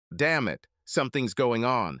Damn it, something's going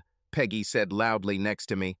on, Peggy said loudly next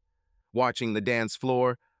to me. Watching the dance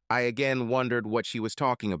floor, I again wondered what she was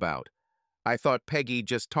talking about. I thought Peggy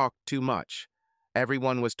just talked too much.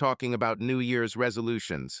 Everyone was talking about New Year's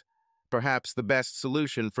resolutions. Perhaps the best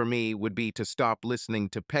solution for me would be to stop listening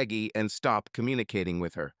to Peggy and stop communicating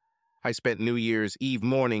with her. I spent New Year's Eve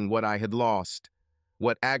mourning what I had lost.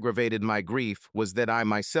 What aggravated my grief was that I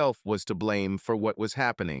myself was to blame for what was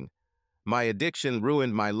happening. My addiction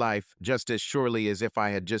ruined my life just as surely as if I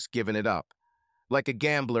had just given it up. Like a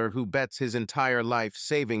gambler who bets his entire life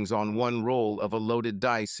savings on one roll of a loaded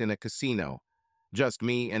dice in a casino. Just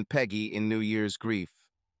me and Peggy in New Year's grief.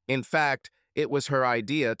 In fact, it was her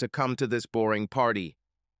idea to come to this boring party.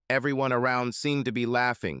 Everyone around seemed to be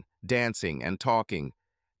laughing, dancing, and talking.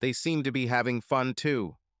 They seemed to be having fun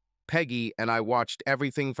too. Peggy and I watched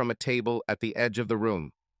everything from a table at the edge of the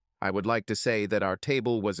room. I would like to say that our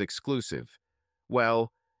table was exclusive.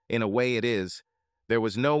 Well, in a way it is. There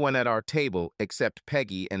was no one at our table except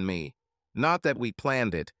Peggy and me. Not that we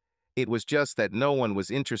planned it. It was just that no one was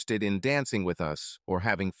interested in dancing with us or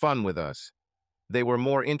having fun with us. They were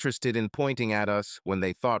more interested in pointing at us when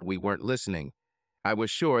they thought we weren't listening. I was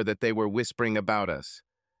sure that they were whispering about us.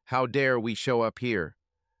 How dare we show up here?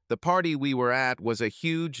 The party we were at was a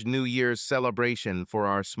huge New Year's celebration for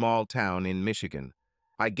our small town in Michigan.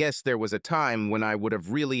 I guess there was a time when I would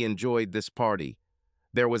have really enjoyed this party.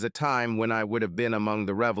 There was a time when I would have been among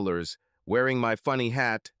the revelers, wearing my funny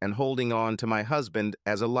hat and holding on to my husband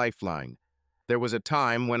as a lifeline. There was a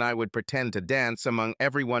time when I would pretend to dance among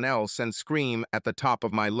everyone else and scream at the top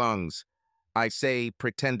of my lungs. I say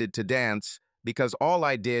pretended to dance because all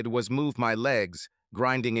I did was move my legs,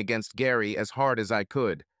 grinding against Gary as hard as I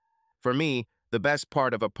could. For me, the best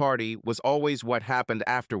part of a party was always what happened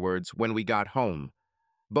afterwards when we got home.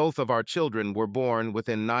 Both of our children were born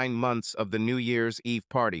within 9 months of the New Year's Eve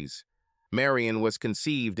parties. Marion was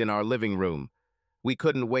conceived in our living room. We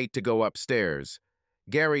couldn't wait to go upstairs.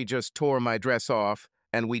 Gary just tore my dress off,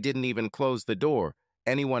 and we didn't even close the door.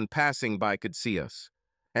 Anyone passing by could see us.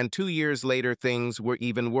 And 2 years later, things were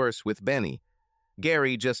even worse with Benny.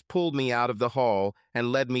 Gary just pulled me out of the hall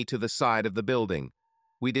and led me to the side of the building.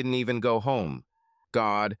 We didn't even go home.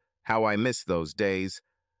 God, how I miss those days.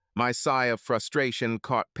 My sigh of frustration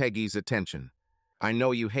caught Peggy's attention. I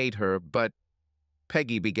know you hate her, but...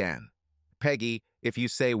 Peggy began. Peggy, if you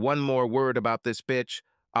say one more word about this bitch,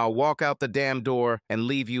 I'll walk out the damn door and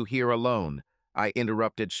leave you here alone, I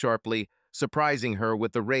interrupted sharply, surprising her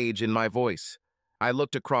with the rage in my voice. I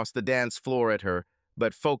looked across the dance floor at her,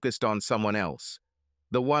 but focused on someone else.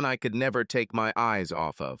 The one I could never take my eyes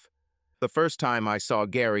off of. The first time I saw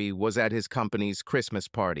Gary was at his company's Christmas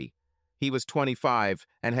party. He was 25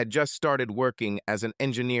 and had just started working as an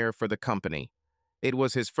engineer for the company. It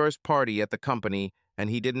was his first party at the company,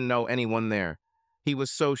 and he didn't know anyone there. He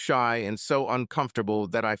was so shy and so uncomfortable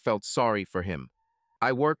that I felt sorry for him.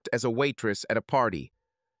 I worked as a waitress at a party.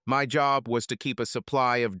 My job was to keep a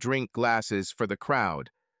supply of drink glasses for the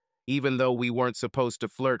crowd. Even though we weren't supposed to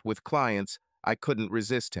flirt with clients, I couldn't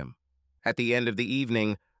resist him. At the end of the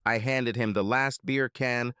evening, I handed him the last beer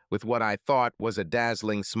can with what I thought was a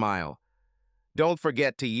dazzling smile. "Don't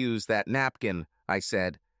forget to use that napkin," I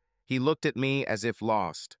said. He looked at me as if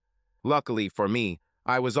lost. Luckily for me,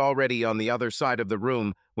 I was already on the other side of the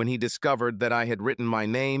room when he discovered that I had written my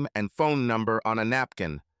name and phone number on a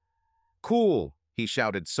napkin. "Cool," he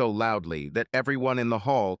shouted so loudly that everyone in the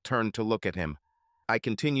hall turned to look at him. I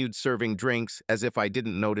continued serving drinks as if I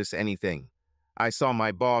didn't notice anything. I saw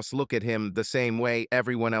my boss look at him the same way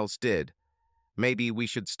everyone else did. "Maybe we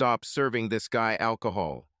should stop serving this guy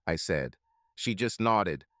alcohol," I said. She just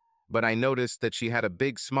nodded, but I noticed that she had a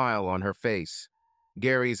big smile on her face.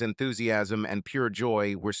 Gary's enthusiasm and pure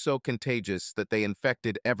joy were so contagious that they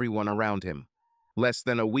infected everyone around him. Less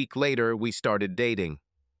than a week later, we started dating.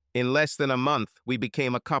 In less than a month, we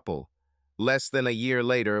became a couple. Less than a year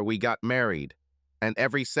later, we got married, and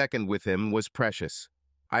every second with him was precious.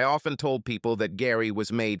 I often told people that Gary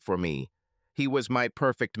was made for me. He was my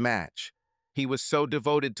perfect match. He was so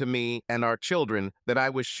devoted to me and our children that I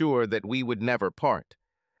was sure that we would never part.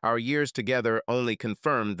 Our years together only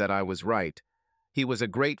confirmed that I was right. He was a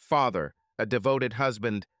great father, a devoted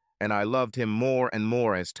husband, and I loved him more and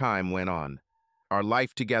more as time went on. Our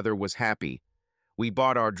life together was happy. We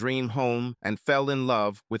bought our dream home and fell in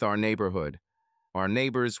love with our neighborhood. Our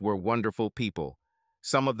neighbors were wonderful people.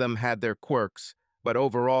 Some of them had their quirks, but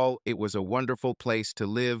overall it was a wonderful place to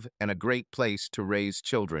live and a great place to raise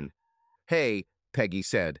children. "Hey," Peggy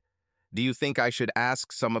said, "do you think I should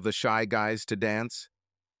ask some of the shy guys to dance?"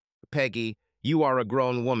 "Peggy, you are a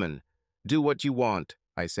grown woman. Do what you want,"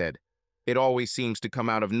 I said. It always seems to come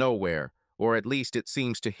out of nowhere, or at least it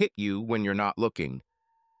seems to hit you when you're not looking.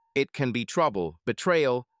 It can be trouble,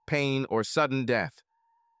 betrayal, pain, or sudden death.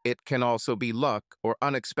 It can also be luck or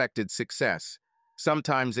unexpected success.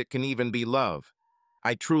 Sometimes it can even be love.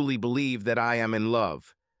 I truly believe that I am in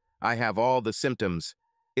love. I have all the symptoms.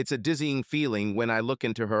 It's a dizzying feeling when I look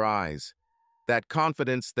into her eyes. That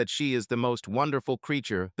confidence that she is the most wonderful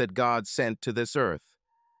creature that God sent to this earth.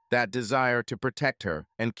 That desire to protect her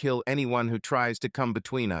and kill anyone who tries to come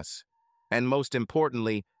between us. And most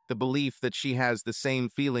importantly, the belief that she has the same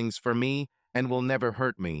feelings for me and will never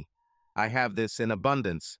hurt me. I have this in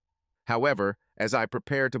abundance. However, as I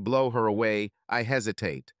prepare to blow her away, I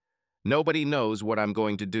hesitate. Nobody knows what I'm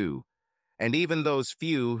going to do. And even those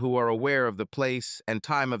few who are aware of the place and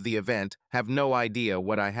time of the event have no idea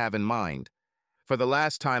what I have in mind. For the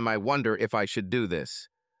last time, I wonder if I should do this.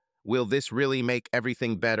 Will this really make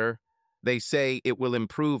everything better? They say it will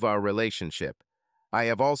improve our relationship. I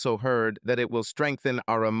have also heard that it will strengthen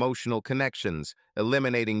our emotional connections,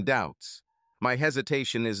 eliminating doubts. My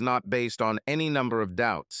hesitation is not based on any number of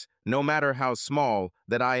doubts, no matter how small,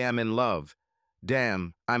 that I am in love.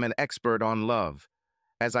 Damn, I'm an expert on love.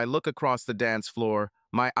 As I look across the dance floor,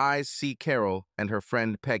 my eyes see Carol and her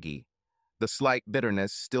friend Peggy. The slight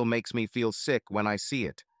bitterness still makes me feel sick when I see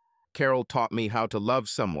it. Carol taught me how to love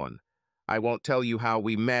someone. I won't tell you how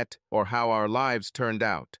we met or how our lives turned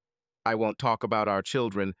out. I won't talk about our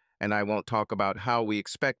children, and I won't talk about how we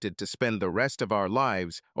expected to spend the rest of our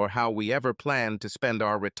lives or how we ever planned to spend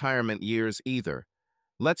our retirement years either.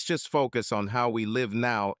 Let's just focus on how we live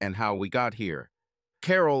now and how we got here.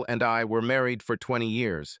 Carol and I were married for 20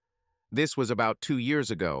 years. This was about 2 years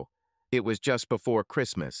ago. It was just before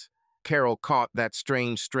Christmas. Carol caught that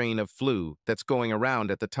strange strain of flu that's going around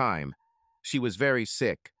at the time. She was very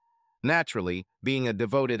sick. Naturally, being a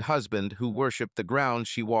devoted husband who worshipped the ground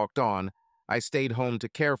she walked on, I stayed home to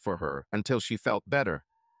care for her until she felt better.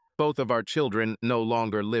 Both of our children no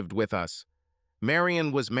longer lived with us.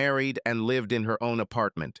 Marion was married and lived in her own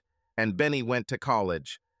apartment, and Benny went to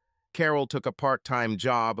college. Carol took a part-time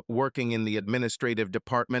job working in the administrative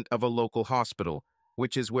department of a local hospital,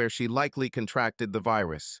 which is where she likely contracted the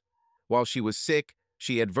virus. While she was sick,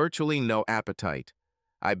 she had virtually no appetite.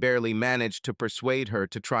 I barely managed to persuade her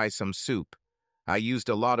to try some soup. I used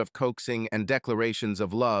a lot of coaxing and declarations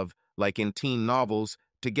of love, like in teen novels,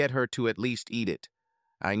 to get her to at least eat it.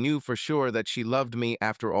 I knew for sure that she loved me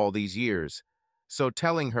after all these years. So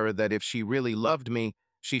telling her that if she really loved me,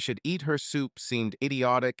 she should eat her soup seemed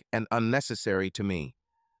idiotic and unnecessary to me.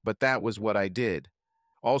 But that was what I did.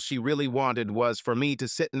 All she really wanted was for me to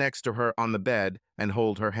sit next to her on the bed and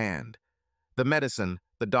hold her hand. The medicine,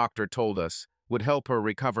 the doctor told us, would help her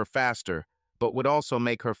recover faster, but would also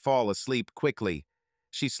make her fall asleep quickly.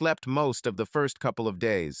 She slept most of the first couple of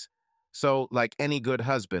days. So, like any good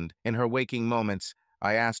husband, in her waking moments,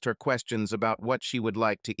 I asked her questions about what she would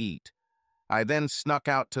like to eat. I then snuck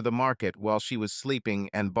out to the market while she was sleeping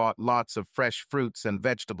and bought lots of fresh fruits and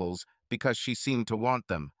vegetables because she seemed to want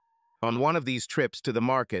them. On one of these trips to the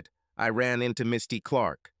market, I ran into Misty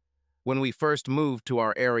Clark. When we first moved to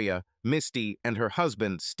our area, Misty and her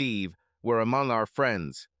husband, Steve, were among our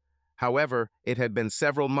friends. However, it had been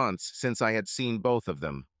several months since I had seen both of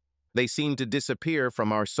them. They seemed to disappear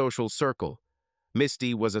from our social circle.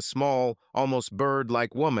 Misty was a small, almost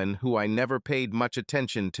bird-like woman who I never paid much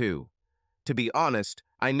attention to. To be honest,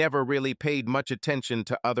 I never really paid much attention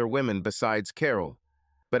to other women besides Carol.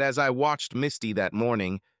 But as I watched Misty that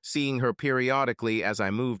morning, seeing her periodically as I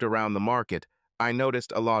moved around the market, I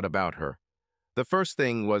noticed a lot about her. The first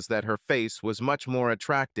thing was that her face was much more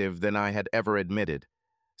attractive than I had ever admitted.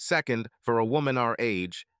 Second, for a woman our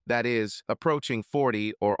age, that is, approaching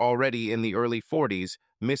 40 or already in the early 40s,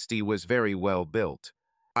 Misty was very well built.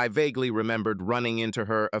 I vaguely remembered running into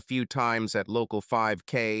her a few times at local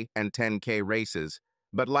 5K and 10K races,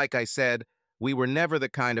 but like I said, we were never the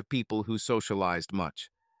kind of people who socialized much.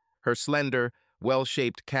 Her slender,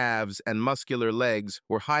 well-shaped calves and muscular legs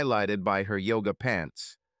were highlighted by her yoga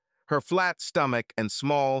pants. Her flat stomach and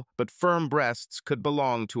small but firm breasts could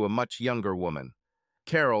belong to a much younger woman.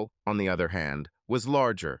 Carol, on the other hand, was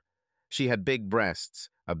larger. She had big breasts,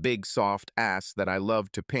 a big soft ass that I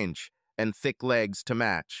loved to pinch, and thick legs to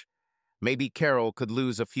match. Maybe Carol could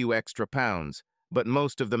lose a few extra pounds, but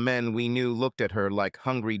most of the men we knew looked at her like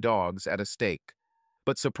hungry dogs at a steak.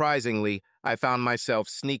 But surprisingly, I found myself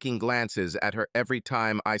sneaking glances at her every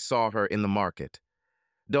time I saw her in the market.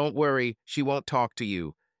 "Don't worry, she won't talk to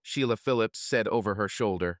you," Sheila Phillips said over her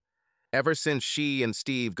shoulder. "Ever since she and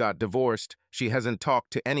Steve got divorced, she hasn't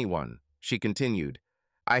talked to anyone," she continued.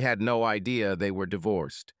 I had no idea they were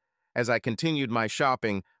divorced. As I continued my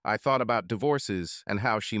shopping, I thought about divorces and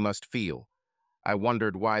how she must feel. I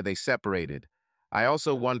wondered why they separated. I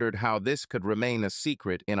also wondered how this could remain a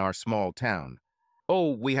secret in our small town.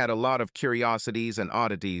 Oh, we had a lot of curiosities and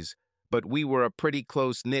oddities, but we were a pretty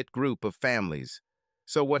close-knit group of families.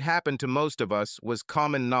 So what happened to most of us was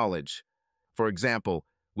common knowledge. For example,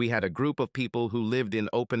 we had a group of people who lived in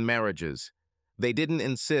open marriages. They didn't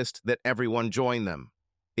insist that everyone join them.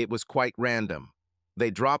 It was quite random.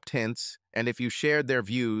 They dropped hints, and if you shared their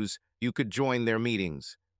views, you could join their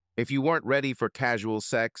meetings. If you weren't ready for casual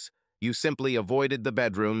sex, you simply avoided the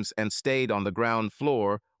bedrooms and stayed on the ground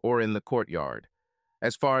floor or in the courtyard.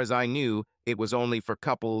 As far as I knew, it was only for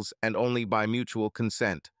couples and only by mutual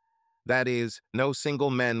consent. That is, no single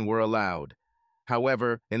men were allowed.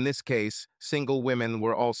 However, in this case, single women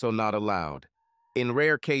were also not allowed. In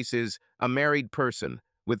rare cases, a married person,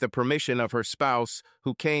 with the permission of her spouse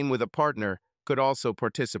who came with a partner, could also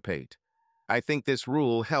participate. I think this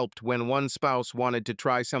rule helped when one spouse wanted to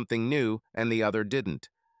try something new and the other didn't.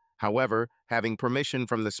 However, having permission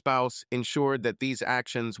from the spouse ensured that these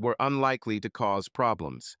actions were unlikely to cause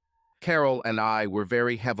problems. Carol and I were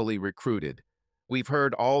very heavily recruited. We've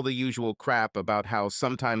heard all the usual crap about how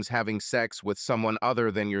sometimes having sex with someone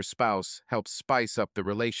other than your spouse helps spice up the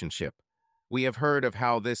relationship. We have heard of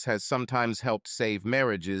how this has sometimes helped save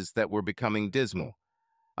marriages that were becoming dismal.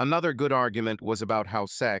 Another good argument was about how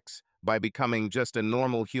sex, by becoming just a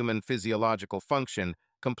normal human physiological function,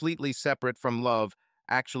 completely separate from love,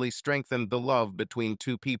 actually strengthened the love between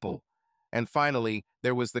two people. And finally,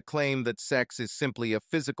 there was the claim that sex is simply a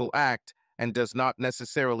physical act and does not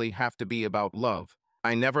necessarily have to be about love.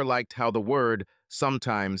 I never liked how the word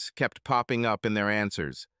sometimes kept popping up in their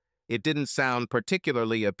answers. It didn't sound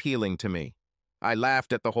particularly appealing to me. I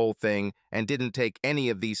laughed at the whole thing and didn't take any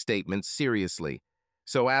of these statements seriously.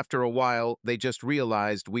 So after a while, they just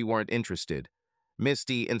realized we weren't interested.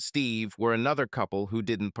 Misty and Steve were another couple who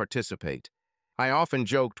didn't participate. I often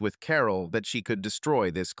joked with Carol that she could destroy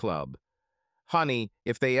this club. "Honey,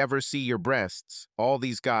 if they ever see your breasts, all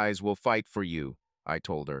these guys will fight for you," I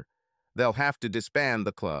told her. "They'll have to disband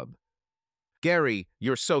the club." "Gary,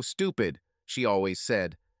 you're so stupid," she always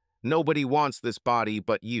said. "Nobody wants this body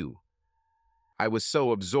but you." I was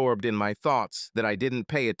so absorbed in my thoughts that I didn't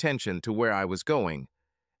pay attention to where I was going.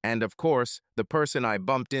 And of course, the person I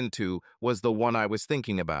bumped into was the one I was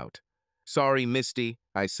thinking about. "Sorry, Misty,"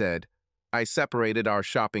 I said. I separated our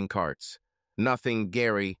shopping carts. "Nothing,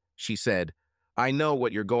 Gary," she said. "I know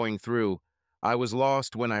what you're going through. I was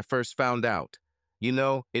lost when I first found out. You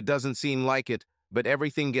know, it doesn't seem like it, but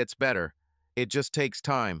everything gets better. It just takes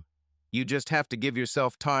time. You just have to give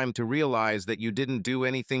yourself time to realize that you didn't do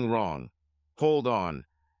anything wrong. Hold on.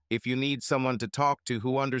 If you need someone to talk to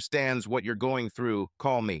who understands what you're going through,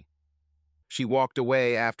 call me." She walked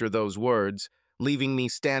away after those words, leaving me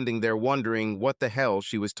standing there wondering what the hell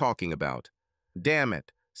she was talking about. "Damn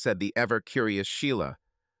it," said the ever-curious Sheila.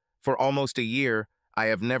 "For almost a year, I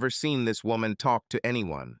have never seen this woman talk to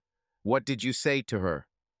anyone. What did you say to her?"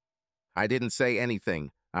 "I didn't say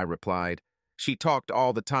anything," I replied. "She talked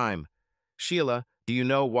all the time. Sheila, do you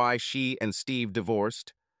know why she and Steve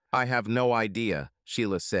divorced?" "I have no idea,"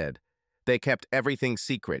 Sheila said. "They kept everything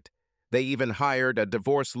secret. They even hired a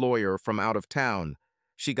divorce lawyer from out of town.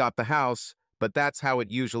 She got the house, but that's how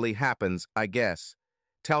it usually happens, I guess.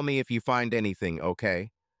 Tell me if you find anything,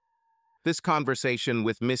 okay?" This conversation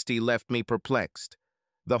with Misty left me perplexed.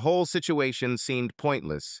 The whole situation seemed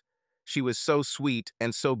pointless. She was so sweet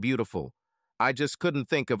and so beautiful. I just couldn't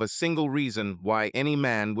think of a single reason why any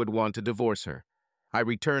man would want to divorce her. I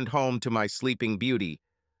returned home to my sleeping beauty.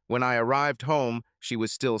 When I arrived home, she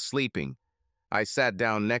was still sleeping. I sat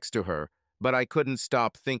down next to her, but I couldn't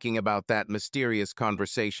stop thinking about that mysterious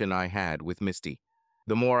conversation I had with Misty.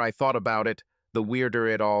 The more I thought about it, the weirder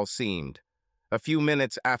it all seemed. A few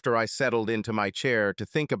minutes after I settled into my chair to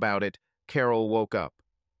think about it, Carol woke up.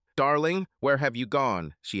 "Darling, where have you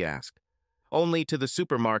gone?" she asked. "Only to the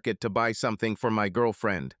supermarket to buy something for my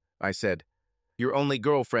girlfriend," I said. "Your only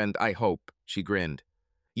girlfriend, I hope," she grinned.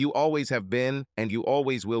 "You always have been, and you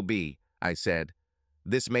always will be," I said.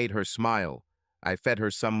 This made her smile. I fed her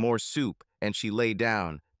some more soup, and she lay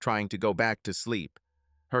down, trying to go back to sleep.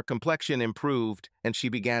 Her complexion improved, and she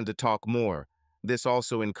began to talk more. This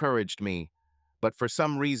also encouraged me. But for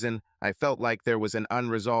some reason, I felt like there was an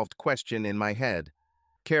unresolved question in my head.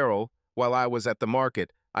 "Carol, while I was at the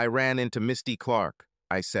market, I ran into Misty Clark,"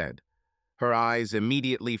 I said. Her eyes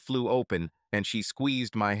immediately flew open, and she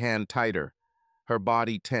squeezed my hand tighter. Her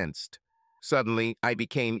body tensed. Suddenly, I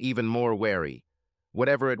became even more wary.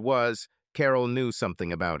 Whatever it was, Carol knew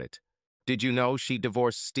something about it. "Did you know she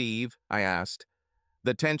divorced Steve?" I asked.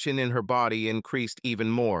 The tension in her body increased even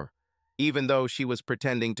more. Even though she was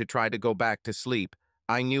pretending to try to go back to sleep,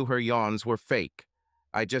 I knew her yawns were fake.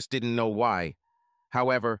 I just didn't know why.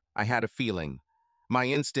 However, I had a feeling. My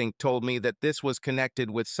instinct told me that this was connected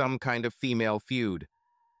with some kind of female feud.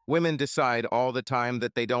 Women decide all the time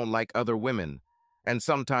that they don't like other women, and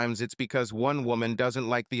sometimes it's because one woman doesn't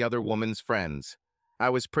like the other woman's friends. I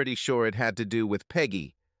was pretty sure it had to do with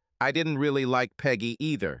Peggy. I didn't really like Peggy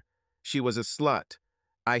either. She was a slut.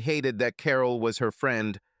 I hated that Carol was her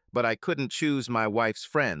friend, but I couldn't choose my wife's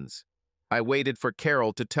friends. I waited for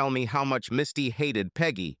Carol to tell me how much Misty hated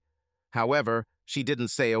Peggy. However, she didn't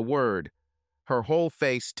say a word. Her whole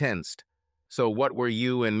face tensed. "So what were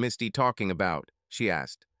you and Misty talking about?" she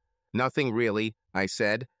asked. "Nothing really," I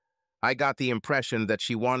said. I got the impression that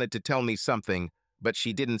she wanted to tell me something, but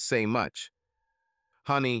she didn't say much.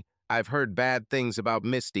 "Honey, I've heard bad things about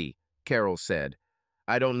Misty," Carol said.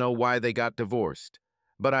 "I don't know why they got divorced,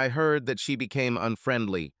 but I heard that she became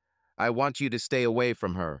unfriendly. I want you to stay away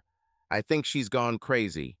from her. I think she's gone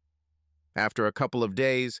crazy." After a couple of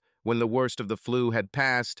days, when the worst of the flu had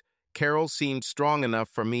passed, Carol seemed strong enough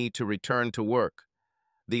for me to return to work.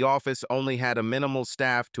 The office only had a minimal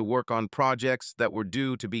staff to work on projects that were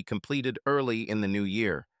due to be completed early in the new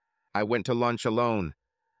year. I went to lunch alone.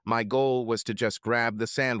 My goal was to just grab the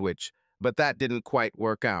sandwich, but that didn't quite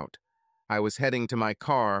work out. I was heading to my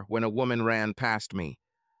car when a woman ran past me.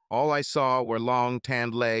 All I saw were long,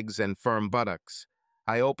 tanned legs and firm buttocks.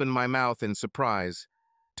 I opened my mouth in surprise.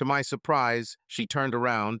 To my surprise, she turned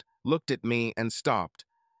around, looked at me, and stopped.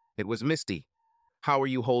 It was Misty. "How are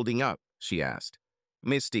you holding up?" she asked.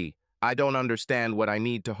 "Misty, I don't understand what I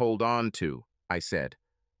need to hold on to," I said.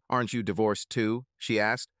 "Aren't you divorced too?" she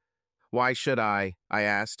asked. "Why should I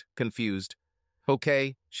asked, confused.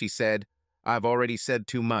 "Okay," she said. "I've already said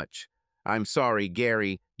too much. I'm sorry,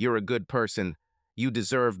 Gary, you're a good person. You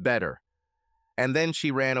deserve better." And then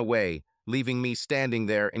she ran away, leaving me standing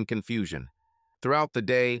there in confusion. Throughout the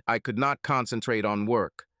day, I could not concentrate on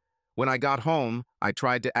work. When I got home, I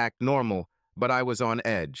tried to act normal, but I was on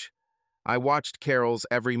edge. I watched Carol's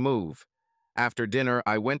every move. After dinner,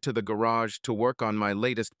 I went to the garage to work on my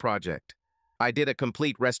latest project. I did a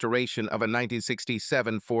complete restoration of a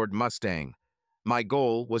 1967 Ford Mustang. My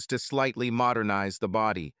goal was to slightly modernize the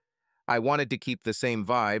body. I wanted to keep the same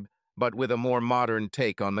vibe, but with a more modern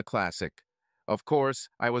take on the classic. Of course,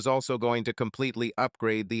 I was also going to completely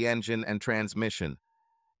upgrade the engine and transmission.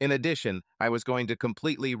 In addition, I was going to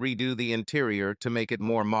completely redo the interior to make it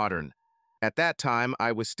more modern. At that time,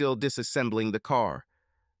 I was still disassembling the car.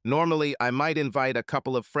 Normally, I might invite a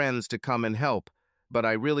couple of friends to come and help, but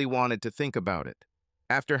I really wanted to think about it.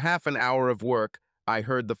 After half an hour of work, I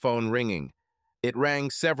heard the phone ringing. It rang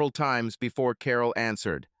several times before Carol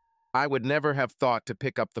answered. I would never have thought to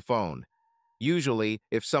pick up the phone. Usually,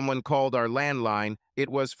 if someone called our landline, it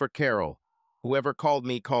was for Carol. Whoever called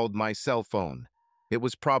me called my cell phone. It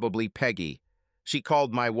was probably Peggy. She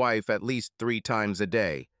called my wife at least 3 times a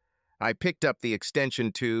day. I picked up the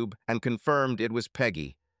extension tube and confirmed it was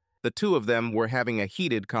Peggy. The two of them were having a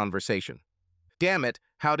heated conversation. "Damn it,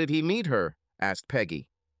 how did he meet her?" asked Peggy.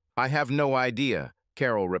 "I have no idea,"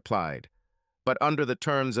 Carol replied. "But under the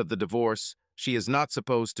terms of the divorce, she is not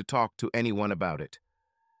supposed to talk to anyone about it."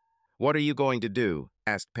 "What are you going to do?"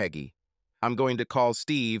 asked Peggy. "I'm going to call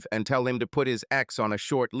Steve and tell him to put his ex on a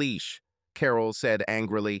short leash," Carol said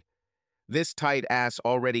angrily. "This tight ass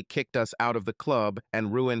already kicked us out of the club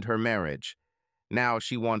and ruined her marriage. Now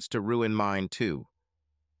she wants to ruin mine too."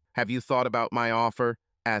 "Have you thought about my offer?"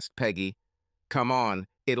 asked Peggy. "Come on,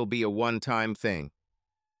 it'll be a one-time thing."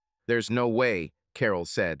 "There's no way," Carol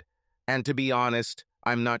said. "And to be honest,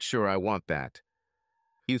 I'm not sure I want that."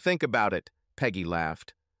 "You think about it," Peggy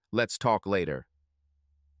laughed. "Let's talk later."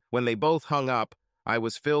 When they both hung up, I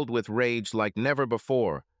was filled with rage like never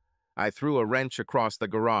before. I threw a wrench across the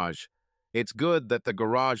garage. It's good that the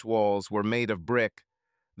garage walls were made of brick.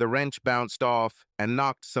 The wrench bounced off and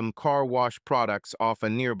knocked some car wash products off a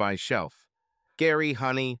nearby shelf. "Gary,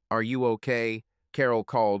 honey, are you okay?" Carol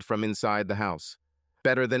called from inside the house.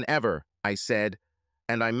 "Better than ever," I said,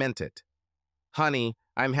 and I meant it. "Honey,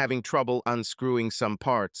 I'm having trouble unscrewing some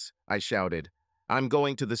parts," I shouted. "I'm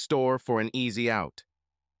going to the store for an easy out."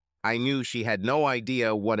 I knew she had no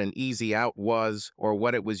idea what an easy out was or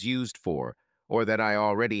what it was used for, or that I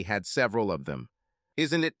already had several of them.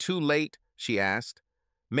 "Isn't it too late?" she asked.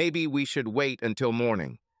 "Maybe we should wait until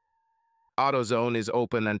morning." "AutoZone is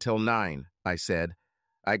open until 9, I said.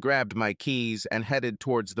 I grabbed my keys and headed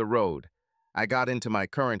towards the road. I got into my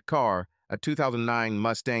current car, a 2009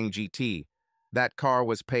 Mustang GT. That car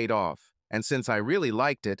was paid off, and since I really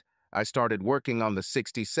liked it, I started working on the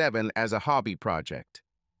 67 as a hobby project.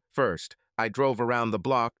 First, I drove around the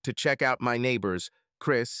block to check out my neighbors,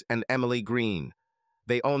 Chris and Emily Green.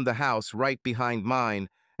 They owned the house right behind mine,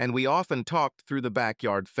 and we often talked through the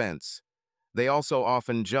backyard fence. They also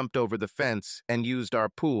often jumped over the fence and used our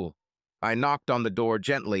pool. I knocked on the door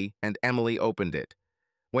gently, and Emily opened it.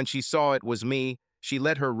 When she saw it was me, she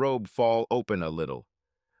let her robe fall open a little.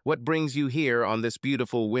 "What brings you here on this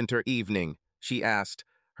beautiful winter evening?" she asked,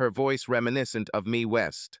 her voice reminiscent of me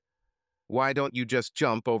West. "Why don't you just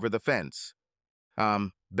jump over the fence?"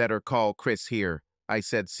 Better call Chris here," I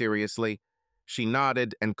said seriously. She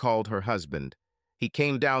nodded and called her husband. He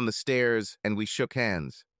came down the stairs and we shook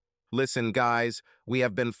hands. "Listen, guys, we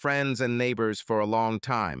have been friends and neighbors for a long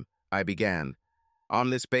time," I began. "On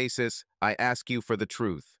this basis, I ask you for the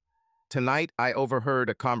truth. Tonight, I overheard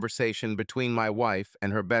a conversation between my wife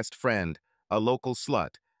and her best friend, a local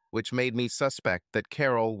slut, which made me suspect that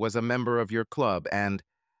Carol was a member of your club and—"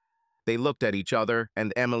 They looked at each other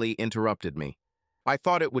and Emily interrupted me. "I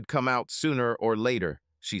thought it would come out sooner or later,"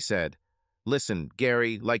 she said. "Listen,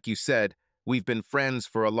 Gary, like you said, we've been friends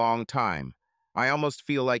for a long time. I almost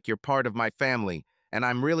feel like you're part of my family, and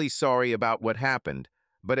I'm really sorry about what happened,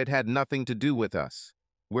 but it had nothing to do with us.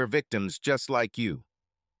 We're victims just like you.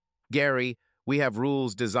 Gary, we have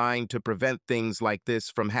rules designed to prevent things like this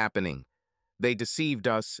from happening. They deceived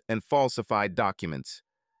us and falsified documents."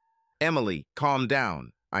 "Emily, calm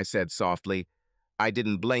down," I said softly. "I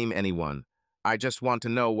didn't blame anyone. I just want to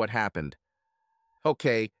know what happened."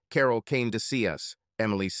 "Okay, Carol came to see us,"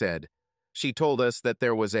 Emily said. "She told us that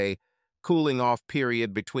there was a cooling-off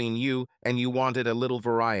period between you and you wanted a little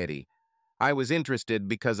variety. I was interested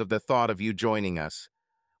because of the thought of you joining us.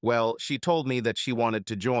 Well, she told me that she wanted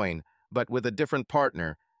to join, but with a different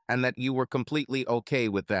partner, and that you were completely okay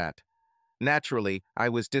with that. Naturally, I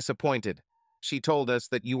was disappointed. She told us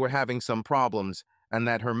that you were having some problems and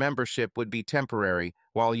that her membership would be temporary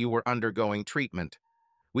while you were undergoing treatment.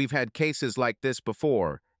 We've had cases like this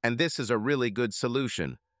before, and this is a really good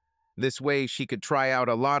solution. This way she could try out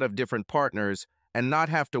a lot of different partners and not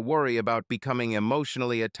have to worry about becoming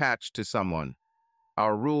emotionally attached to someone.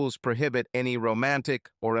 Our rules prohibit any romantic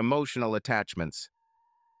or emotional attachments.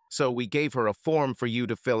 So we gave her a form for you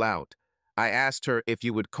to fill out. I asked her if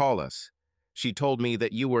you would call us. She told me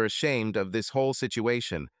that you were ashamed of this whole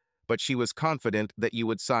situation, but she was confident that you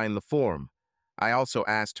would sign the form. I also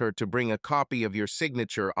asked her to bring a copy of your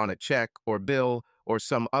signature on a check or bill or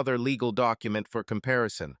some other legal document for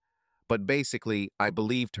comparison. But basically, I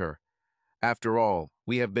believed her. After all,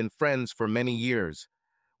 we have been friends for many years.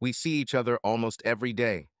 We see each other almost every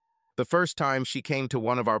day. The first time she came to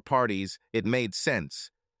one of our parties, it made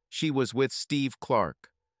sense. She was with Steve Clark.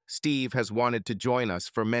 Steve has wanted to join us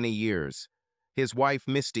for many years. His wife,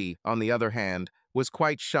 Misty, on the other hand, was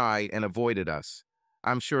quite shy and avoided us.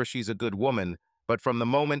 I'm sure she's a good woman, but from the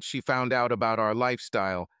moment she found out about our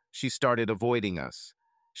lifestyle, she started avoiding us.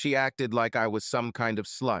 She acted like I was some kind of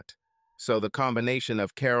slut. So the combination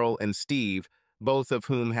of Carol and Steve, both of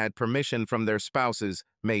whom had permission from their spouses,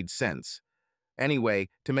 made sense. Anyway,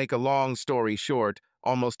 to make a long story short,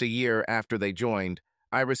 almost a year after they joined,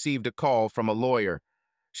 I received a call from a lawyer.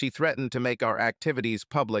 She threatened to make our activities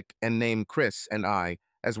public and name Chris and I,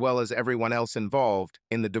 as well as everyone else involved,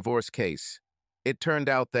 in the divorce case. It turned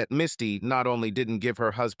out that Misty not only didn't give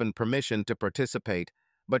her husband permission to participate,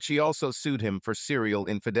 but she also sued him for serial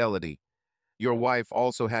infidelity. Your wife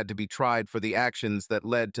also had to be tried for the actions that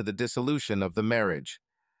led to the dissolution of the marriage.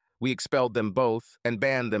 We expelled them both and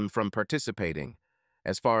banned them from participating.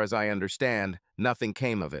 As far as I understand, nothing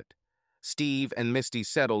came of it. Steve and Misty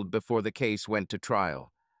settled before the case went to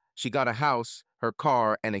trial. She got a house, her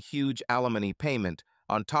car, and a huge alimony payment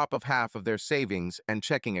on top of half of their savings and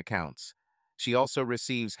checking accounts. She also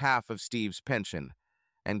receives half of Steve's pension.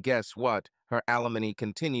 And guess what? Her alimony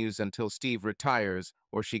continues until Steve retires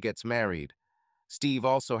or she gets married. Steve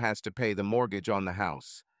also has to pay the mortgage on the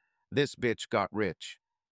house. This bitch got rich.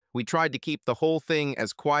 We tried to keep the whole thing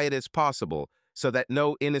as quiet as possible so that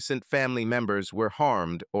no innocent family members were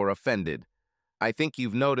harmed or offended. I think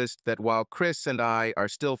you've noticed that while Chris and I are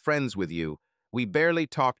still friends with you, we barely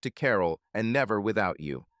talk to Carol and never without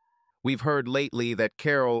you. We've heard lately that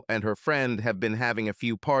Carol and her friend have been having a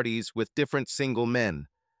few parties with different single men.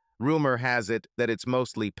 Rumor has it that it's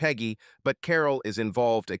mostly Peggy, but Carol is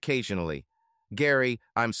involved occasionally. Gary,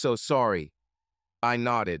 I'm so sorry. I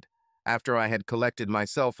nodded. After I had collected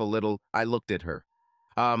myself a little, I looked at her.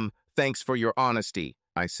 Thanks for your honesty,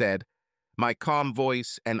 I said. My calm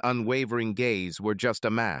voice and unwavering gaze were just a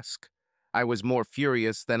mask. I was more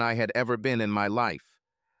furious than I had ever been in my life.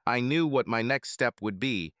 I knew what my next step would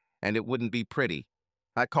be, and it wouldn't be pretty.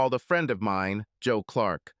 I called a friend of mine, Joe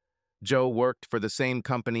Clark. Joe worked for the same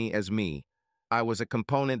company as me. I was a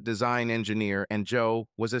component design engineer and Joe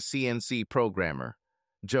was a CNC programmer.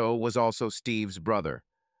 Joe was also Steve's brother.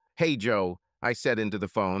 "Hey, Joe," I said into the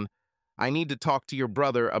phone. "I need to talk to your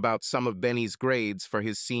brother about some of Benny's grades for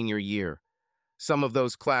his senior year. Some of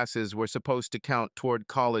those classes were supposed to count toward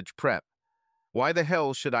college prep. Why the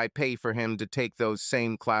hell should I pay for him to take those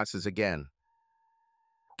same classes again?"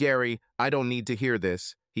 "Gary, I don't need to hear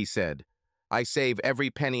this," he said. "I save every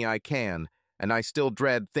penny I can, and I still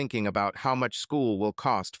dread thinking about how much school will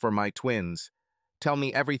cost for my twins. Tell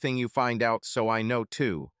me everything you find out so I know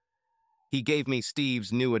too." He gave me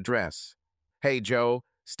Steve's new address. "Hey, Joe,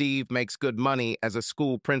 Steve makes good money as a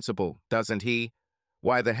school principal, doesn't he?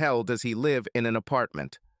 Why the hell does he live in an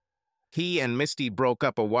apartment?" "He and Misty broke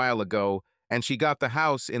up a while ago, and she got the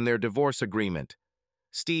house in their divorce agreement.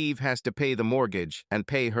 Steve has to pay the mortgage and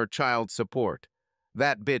pay her child support.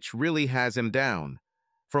 That bitch really has him down.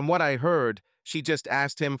 From what I heard, she just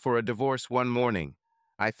asked him for a divorce one morning.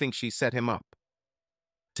 I think she set him up."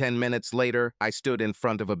 10 minutes later, I stood in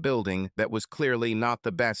front of a building that was clearly not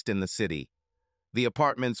the best in the city. The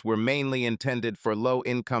apartments were mainly intended for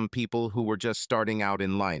low-income people who were just starting out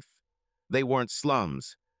in life. They weren't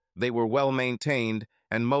slums. They were well-maintained,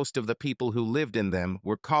 and most of the people who lived in them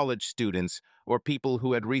were college students or people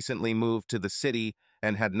who had recently moved to the city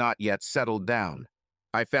and had not yet settled down.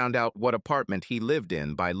 I found out what apartment he lived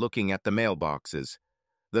in by looking at the mailboxes.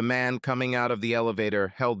 The man coming out of the elevator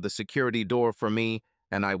held the security door for me,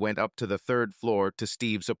 and I went up to the third floor to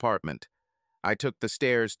Steve's apartment. I took the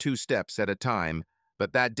stairs 2 steps at a time,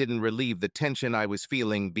 but that didn't relieve the tension I was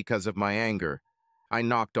feeling because of my anger. I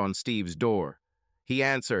knocked on Steve's door. He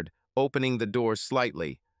answered, opening the door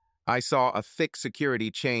slightly. I saw a thick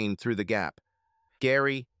security chain through the gap.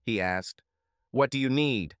 "Gary," he asked, "what do you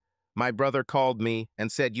need? My brother called me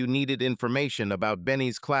and said you needed information about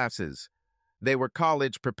Benny's classes." "They were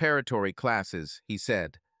college preparatory classes," he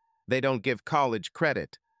said. "They don't give college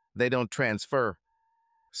credit. They don't transfer."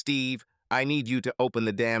 "Steve, I need you to open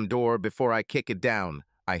the damn door before I kick it down,"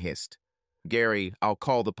 I hissed. "Gary, I'll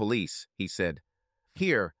call the police," he said.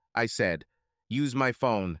 "Here," I said. "Use my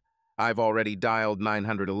phone. I've already dialed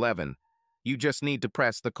 911. You just need to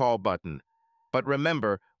press the call button. But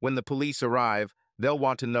remember, when the police arrive, they'll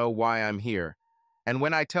want to know why I'm here. And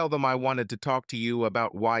when I tell them I wanted to talk to you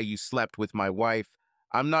about why you slept with my wife,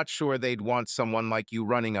 I'm not sure they'd want someone like you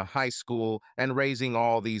running a high school and raising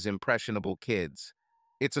all these impressionable kids.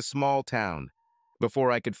 It's a small town."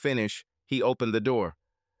 Before I could finish, he opened the door.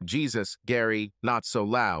 "Jesus, Gary, not so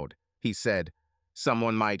loud," he said.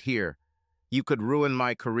 "Someone might hear. You could ruin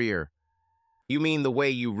my career." "You mean the way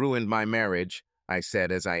you ruined my marriage," I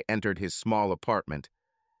said as I entered his small apartment.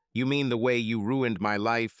 "You mean the way you ruined my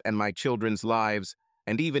life and my children's lives,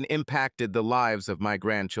 and even impacted the lives of my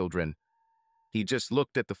grandchildren." He just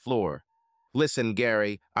looked at the floor. "Listen,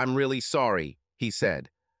 Gary, I'm really sorry," he said.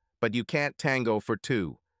 "But you can't tango for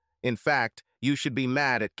two. In fact, you should be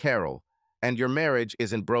mad at Carol. And your marriage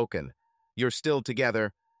isn't broken. You're still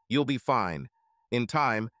together. You'll be fine. In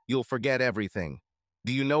time, you'll forget everything.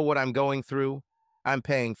 Do you know what I'm going through? I'm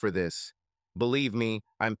paying for this. Believe me,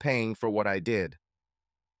 I'm paying for what I did."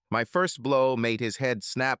 My first blow made his head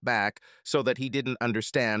snap back so that he didn't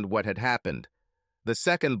understand what had happened. The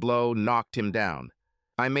second blow knocked him down.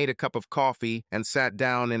 I made a cup of coffee and sat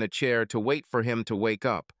down in a chair to wait for him to wake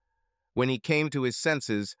up. When he came to his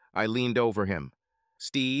senses, I leaned over him.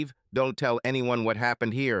 "Steve, don't tell anyone what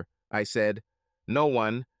happened here," I said. "No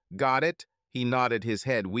one. Got it?" He nodded his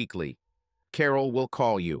head weakly. "Carol will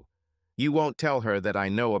call you. You won't tell her that I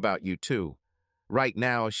know about you too. Right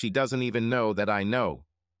now, she doesn't even know that I know.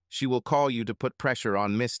 She will call you to put pressure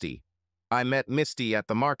on Misty. I met Misty at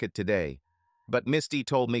the market today, but Misty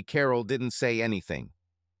told me Carol didn't say anything.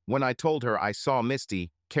 When I told her I saw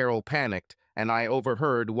Misty, Carol panicked, and I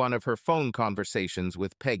overheard one of her phone conversations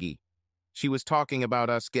with Peggy. She was talking about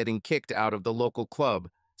us getting kicked out of the local club,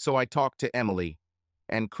 so I talked to Emily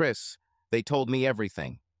and Chris. They told me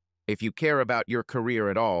everything. If you care about your career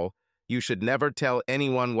at all, you should never tell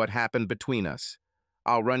anyone what happened between us.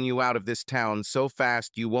 I'll run you out of this town so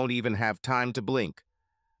fast you won't even have time to blink.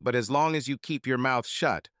 But as long as you keep your mouth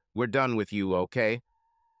shut, we're done with you, okay?"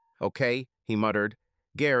 "Okay," he muttered.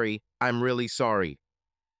 "Gary, I'm really sorry."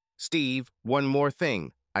 "Steve, one more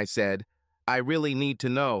thing," I said. "I really need to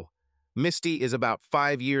know. Misty is about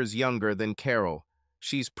 5 years younger than Carol.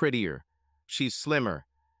 She's prettier. She's slimmer.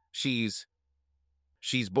 She's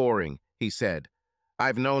boring," he said.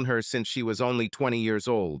 "I've known her since she was only 20 years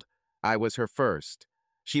old. I was her first.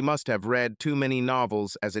 She must have read too many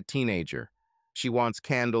novels as a teenager. She wants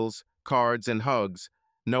candles, cards, and hugs,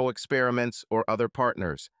 No experiments or other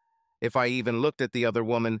partners. If I even looked at the other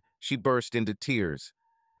woman, she burst into tears.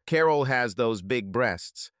 Carol has those big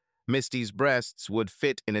breasts. Misty's breasts would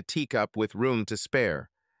fit in a teacup with room to spare.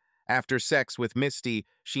 After sex with Misty,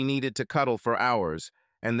 she needed to cuddle for hours,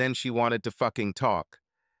 and then she wanted to fucking talk.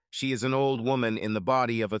 She is an old woman in the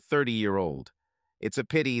body of a 30-year-old. It's a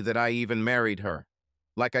pity that I even married her.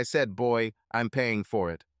 Like I said, boy, I'm paying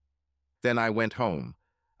for it. Then I went home.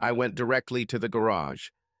 I went directly to the garage.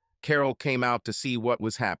 Carol came out to see what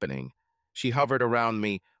was happening. She hovered around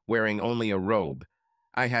me, wearing only a robe.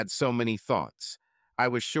 I had so many thoughts. I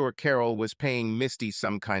was sure Carol was paying Misty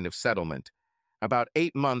some kind of settlement. About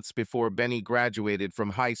 8 months before Benny graduated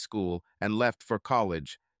from high school and left for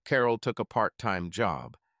college, Carol took a part-time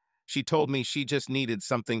job. She told me she just needed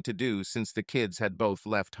something to do since the kids had both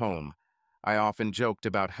left home. I often joked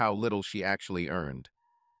about how little she actually earned.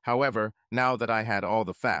 However, now that I had all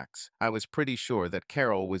the facts, I was pretty sure that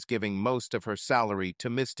Carol was giving most of her salary to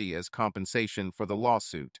Misty as compensation for the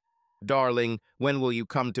lawsuit. "Darling, when will you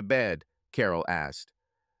come to bed?" Carol asked.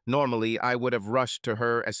 Normally, I would have rushed to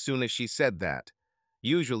her as soon as she said that.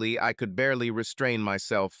 Usually, I could barely restrain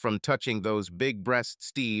myself from touching those big breasts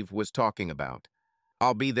Steve was talking about.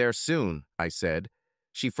 "I'll be there soon," I said.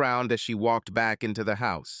 She frowned as she walked back into the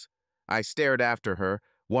house. I stared after her,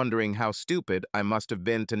 wondering how stupid I must have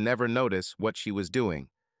been to never notice what she was doing.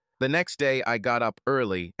 The next day, I got up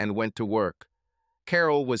early and went to work.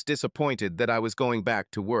 Carol was disappointed that I was going back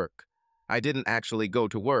to work. I didn't actually go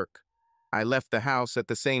to work. I left the house at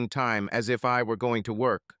the same time as if I were going to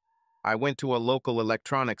work. I went to a local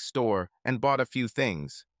electronics store and bought a few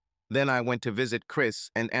things. Then I went to visit Chris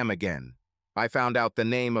and Em again. I found out the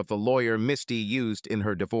name of the lawyer Misty used in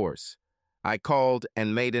her divorce. I called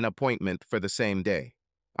and made an appointment for the same day.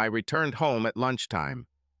 I returned home at lunchtime.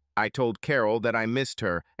 I told Carol that I missed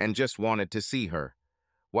her and just wanted to see her.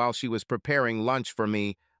 While she was preparing lunch for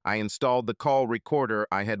me, I installed the call recorder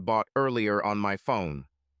I had bought earlier on my phone.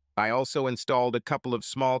 I also installed a couple of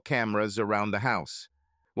small cameras around the house.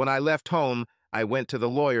 When I left home, I went to the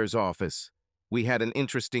lawyer's office. We had an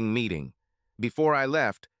interesting meeting. Before I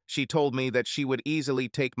left, she told me that she would easily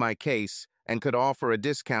take my case and could offer a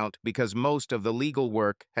discount because most of the legal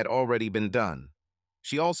work had already been done.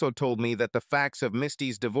 She also told me that the facts of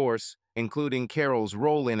Misty's divorce, including Carol's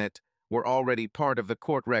role in it, were already part of the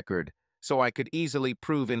court record, so I could easily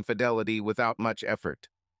prove infidelity without much effort.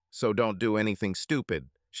 "So don't do anything stupid,"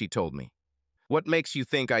 she told me. "What makes you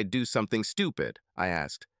think I'd do something stupid?" I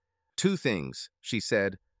asked. "Two things," she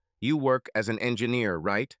said. "You work as an engineer,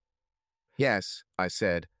 right?" "Yes," I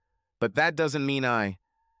said. "But that doesn't mean I—"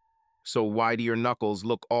 "So why do your knuckles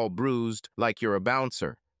look all bruised like you're a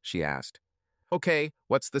bouncer?" she asked. "Okay,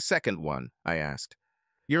 what's the second one?" I asked.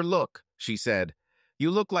 "Your look," she said. "You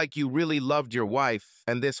look like you really loved your wife,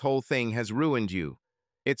 and this whole thing has ruined you.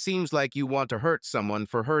 It seems like you want to hurt someone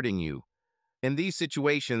for hurting you. In these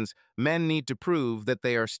situations, men need to prove that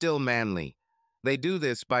they are still manly. They do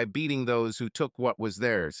this by beating those who took what was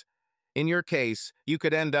theirs. In your case, you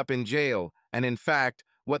could end up in jail, and in fact,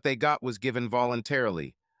 what they got was given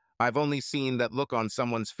voluntarily. I've only seen that look on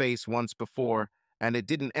someone's face once before, and it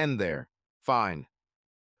didn't end there. Fine."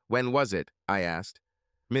 "When was it?" I asked.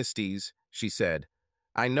 "Misty's," she said.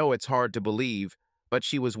 "I know it's hard to believe, but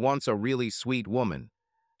she was once a really sweet woman.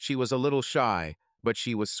 She was a little shy, but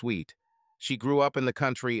she was sweet. She grew up in the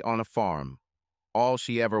country on a farm. All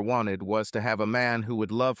she ever wanted was to have a man who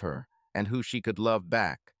would love her and who she could love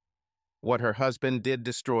back. What her husband did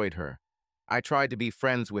destroyed her. I tried to be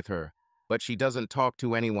friends with her, but she doesn't talk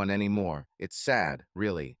to anyone anymore. It's sad,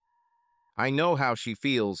 really." "I know how she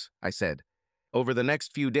feels," I said. Over the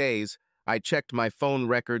next few days, I checked my phone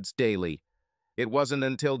records daily. It wasn't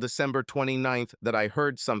until December 29th that I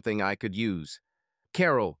heard something I could use.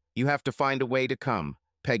 "Carol, you have to find a way to come,"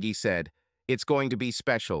 Peggy said. "It's going to be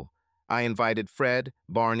special." I invited Fred,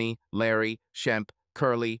 Barney, Larry, Shemp,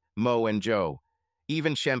 Curly, Mo, and Joe.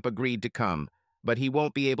 Even Shemp agreed to come, but he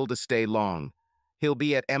won't be able to stay long. He'll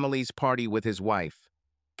be at Emily's party with his wife.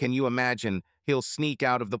 Can you imagine? He'll sneak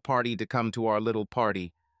out of the party to come to our little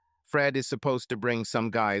party. Fred is supposed to bring some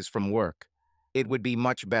guys from work. It would be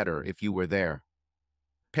much better if you were there.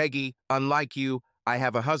 "Peggy, unlike you, I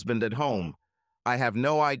have a husband at home. I have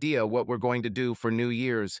no idea what we're going to do for New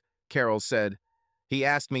Year's," Carol said. "He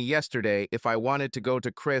asked me yesterday if I wanted to go to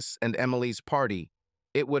Chris and Emily's party.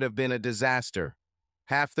 It would have been a disaster.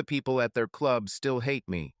 Half the people at their club still hate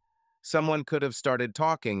me. Someone could have started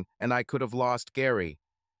talking, and I could have lost Gary.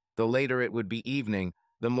 The later it would be evening,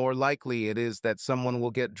 the more likely it is that someone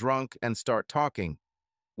will get drunk and start talking.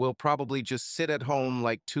 We'll probably just sit at home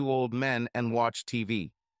like two old men and watch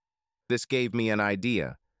TV." This gave me an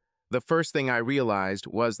idea. The first thing I realized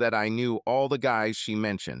was that I knew all the guys she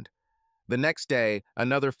mentioned. The next day,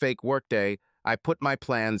 another fake workday, I put my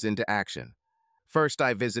plans into action. First,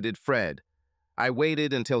 I visited Fred. I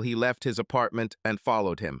waited until he left his apartment and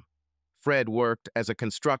followed him. Fred worked as a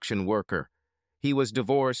construction worker. He was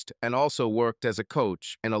divorced and also worked as a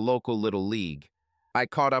coach in a local little league. I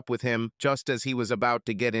caught up with him just as he was about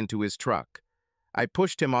to get into his truck. I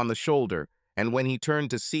pushed him on the shoulder, and when he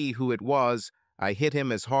turned to see who it was, I hit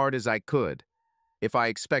him as hard as I could. If I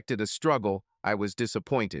expected a struggle, I was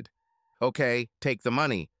disappointed. "Okay, take the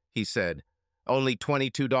money," he said. "Only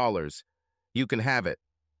 $22. You can have it."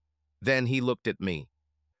 Then he looked at me.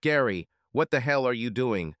 "Gary, what the hell are you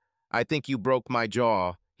doing? I think you broke my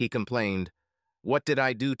jaw," he complained. "What did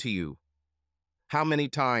I do to you?" "How many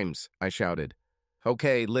times?" I shouted.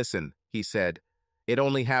 "Okay, listen," he said. "It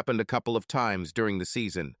only happened a couple of times during the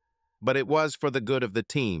season, but it was for the good of the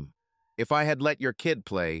team. If I had let your kid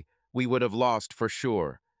play, we would have lost for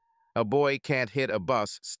sure. A boy can't hit a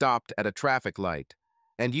bus stopped at a traffic light.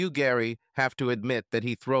 And you, Gary, have to admit that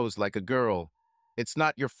he throws like a girl. It's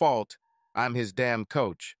not your fault. I'm his damn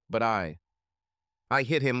coach, but I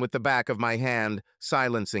hit him with the back of my hand,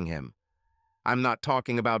 silencing him. "I'm not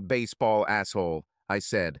talking about baseball, asshole," I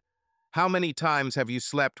said. "How many times have you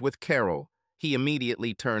slept with Carol?" He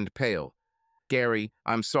immediately turned pale. "Gary,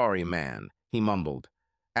 I'm sorry, man," he mumbled.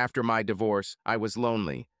 "After my divorce, I was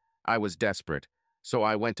lonely. I was desperate. So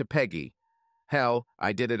I went to Peggy. Hell,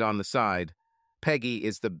 I did it on the side. Peggy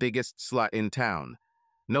is the biggest slut in town.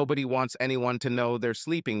 Nobody wants anyone to know they're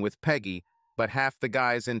sleeping with Peggy, but half the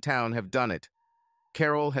guys in town have done it.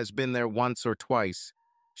 Carol has been there once or twice.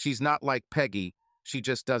 She's not like Peggy. She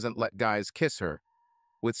just doesn't let guys kiss her.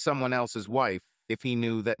 With someone else's wife, if he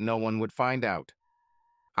knew that no one would find out."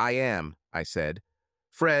 "I am," I said.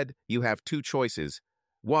 "Fred, you have two choices.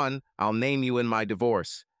 One, I'll name you in my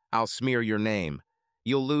divorce. I'll smear your name.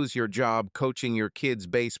 You'll lose your job coaching your kid's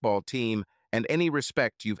baseball team and any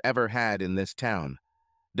respect you've ever had in this town.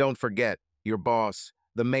 Don't forget, your boss,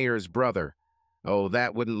 the mayor's brother. Oh,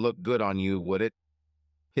 that wouldn't look good on you, would it?"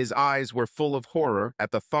 His eyes were full of horror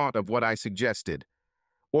at the thought of what I suggested.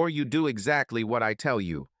 "Or you do exactly what I tell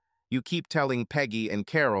you. You keep telling Peggy and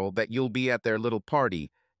Carol that you'll be at their little party,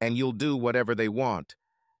 and you'll do whatever they want.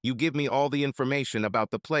 You give me all the information about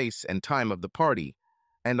the place and time of the party.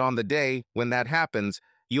 And on the day when that happens,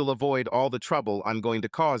 you'll avoid all the trouble I'm going to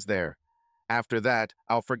cause there. After that,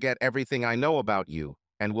 I'll forget everything I know about you,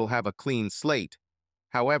 and we'll have a clean slate.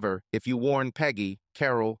 However, if you warn Peggy,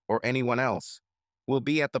 Carol, or anyone else, we'll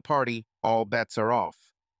be at the party, all bets are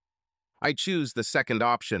off." "I choose the second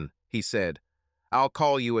option," he said. "I'll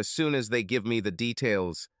call you as soon as they give me the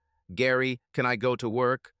details. Gary, can I go to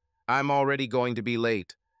work? I'm already going to be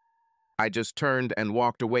late." I just turned and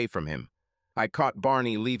walked away from him. I caught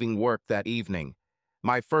Barney leaving work that evening.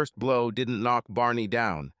 My first blow didn't knock Barney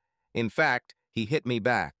down. In fact, he hit me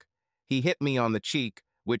back. He hit me on the cheek,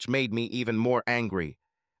 which made me even more angry.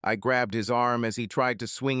 I grabbed his arm as he tried to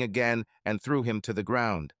swing again and threw him to the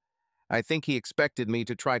ground. I think he expected me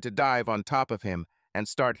to try to dive on top of him and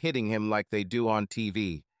start hitting him like they do on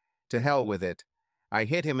TV. To hell with it. I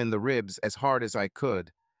hit him in the ribs as hard as I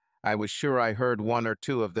could. I was sure I heard one or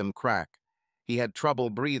two of them crack. He had trouble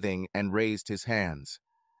breathing and raised his hands.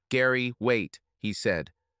 "Gary, wait," he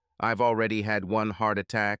said. "I've already had one heart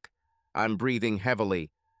attack. I'm breathing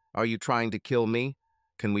heavily. Are you trying to kill me?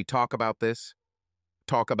 Can we talk about this?"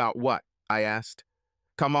 "Talk about what?" I asked.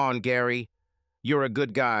 "Come on, Gary. You're a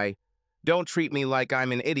good guy. Don't treat me like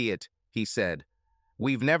I'm an idiot," he said.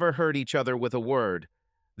 "We've never hurt each other with a word.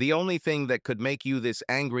 The only thing that could make you this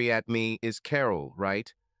angry at me is Carol,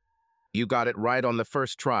 right?" "You got it right on the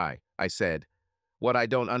first try," I said. "What I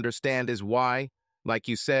don't understand is why, like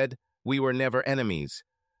you said, we were never enemies.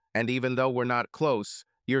 And even though we're not close,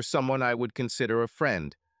 you're someone I would consider a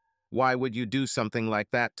friend. Why would you do something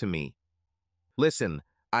like that to me?" "Listen,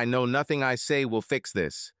 I know nothing I say will fix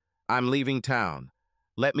this. I'm leaving town.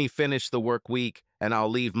 Let me finish the work week, and I'll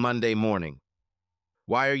leave Monday morning."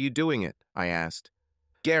 "Why are you doing it?" I asked.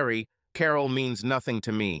 "Gary, Carol means nothing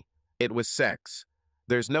to me. It was sex.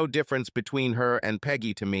 There's no difference between her and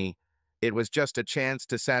Peggy to me. It was just a chance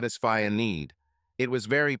to satisfy a need. It was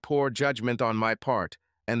very poor judgment on my part,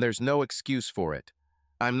 and there's no excuse for it.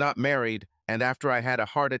 I'm not married, and after I had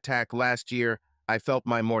a heart attack last year, I felt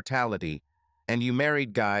my mortality. And you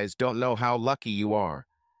married guys don't know how lucky you are.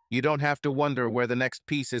 You don't have to wonder where the next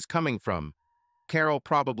piece is coming from. Carol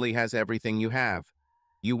probably has everything you have.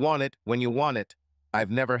 You want it when you want it.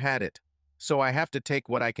 I've never had it, so I have to take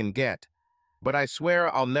what I can get. But I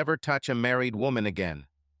swear I'll never touch a married woman again."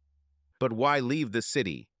 "But why leave the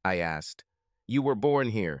city? I asked. You were born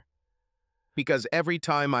here. Because every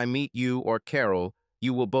time I meet you or Carol,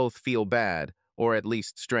 you will both feel bad, or at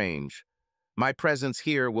least strange. My presence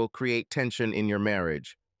here will create tension in your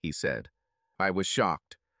marriage, he said. I was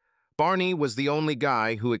shocked. Barney was the only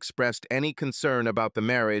guy who expressed any concern about the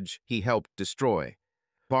marriage he helped destroy.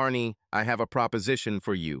 Barney, I have a proposition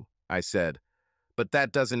for you, I said. But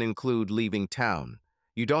that doesn't include leaving town.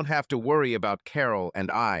 You don't have to worry about Carol and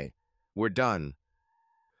I. We're done.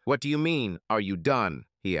 What do you mean, are you done?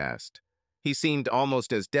 He asked. He seemed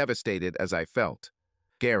almost as devastated as I felt.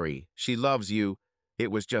 Gary, she loves you.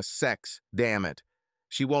 It was just sex, damn it.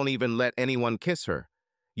 She won't even let anyone kiss her.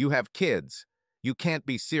 You have kids. You can't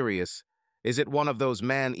be serious. Is it one of those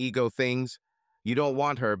man-ego things? You don't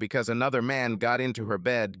want her because another man got into her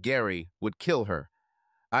bed, Gary, would kill her.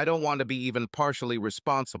 I don't want to be even partially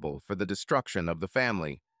responsible for the destruction of the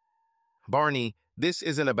family. Barney, this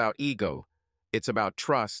isn't about ego. It's about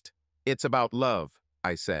trust. It's about love,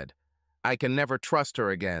 I said. I can never trust her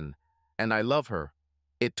again, and I love her.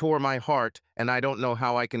 It tore my heart, and I don't know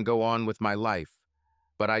how I can go on with my life.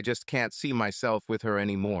 But I just can't see myself with her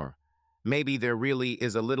anymore. Maybe there really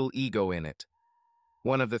is a little ego in it.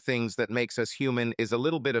 One of the things that makes us human is a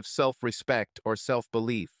little bit of self-respect or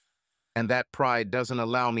self-belief, and that pride doesn't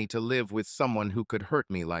allow me to live with someone who could hurt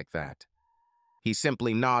me like that. He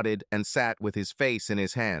simply nodded and sat with his face in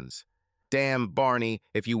his hands. Damn, Barney,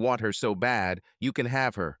 if you want her so bad, you can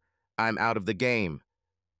have her. I'm out of the game.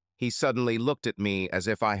 He suddenly looked at me as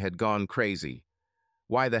if I had gone crazy.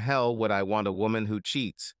 Why the hell would I want a woman who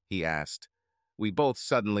cheats? He asked. We both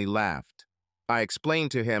suddenly laughed. I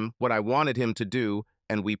explained to him what I wanted him to do,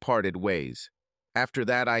 and we parted ways. After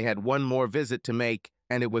that, I had one more visit to make,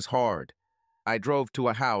 and it was hard. I drove to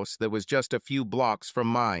a house that was just a few blocks from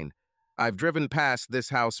mine. I've driven past this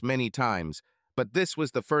house many times, but this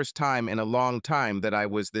was the first time in a long time that I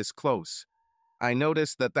was this close. I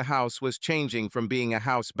noticed that the house was changing from being a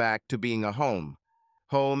house back to being a home.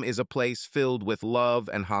 Home is a place filled with love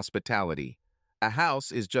and hospitality. A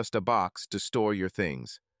house is just a box to store your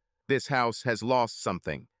things. This house has lost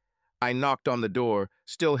something. I knocked on the door,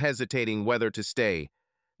 still hesitating whether to stay.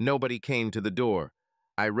 Nobody came to the door.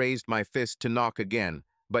 I raised my fist to knock again,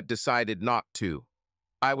 but decided not to.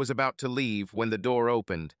 I was about to leave when the door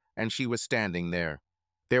opened, and she was standing there.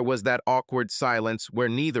 There was that awkward silence where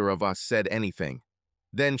neither of us said anything.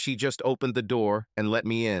 Then she just opened the door and let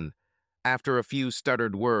me in. After a few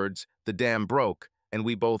stuttered words, the dam broke, and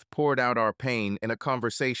we both poured out our pain in a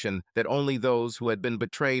conversation that only those who had been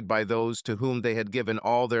betrayed by those to whom they had given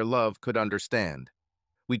all their love could understand.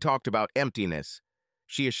 We talked about emptiness.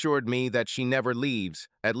 She assured me that she never leaves,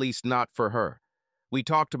 at least not for her. We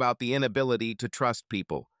talked about the inability to trust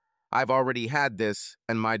people. I've already had this,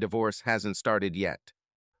 and my divorce hasn't started yet.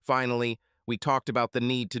 Finally, we talked about the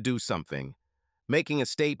need to do something. Making a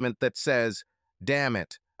statement that says, damn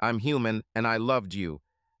it, I'm human and I loved you,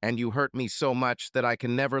 and you hurt me so much that I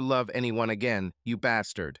can never love anyone again, you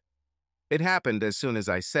bastard. It happened as soon as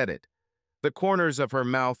I said it. The corners of her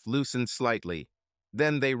mouth loosened slightly.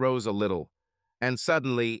 Then they rose a little, and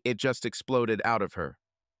suddenly it just exploded out of her.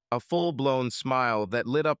 A full-blown smile that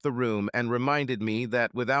lit up the room and reminded me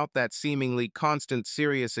that without that seemingly constant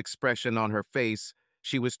serious expression on her face,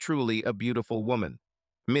 she was truly a beautiful woman.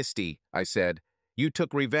 Misty, I said, you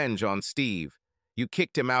took revenge on Steve. You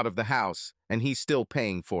kicked him out of the house, and he's still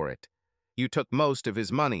paying for it. You took most of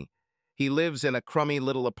his money. He lives in a crummy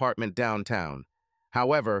little apartment downtown.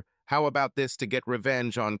 However, how about this to get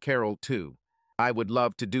revenge on Carol, too? I would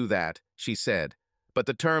love to do that, she said. But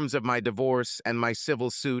the terms of my divorce and my civil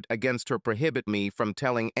suit against her prohibit me from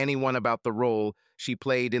telling anyone about the role she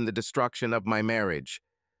played in the destruction of my marriage.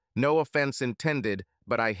 No offense intended,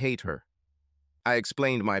 but I hate her. I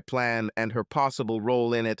explained my plan and her possible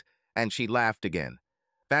role in it, and she laughed again.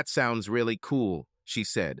 That sounds really cool, she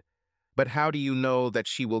said. But how do you know that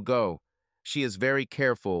she will go? She is very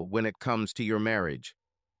careful when it comes to your marriage.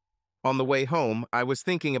 On the way home, I was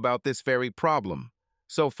thinking about this very problem.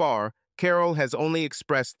 So far, Carol has only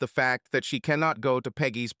expressed the fact that she cannot go to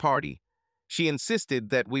Peggy's party. She insisted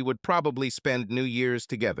that we would probably spend New Year's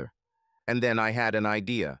together. And then I had an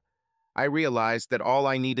idea. I realized that all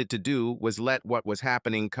I needed to do was let what was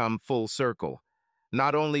happening come full circle.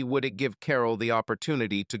 Not only would it give Carol the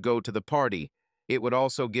opportunity to go to the party, it would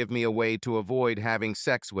also give me a way to avoid having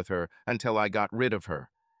sex with her until I got rid of her.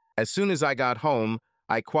 As soon as I got home,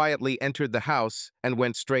 I quietly entered the house and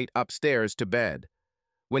went straight upstairs to bed.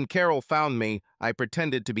 When Carol found me, I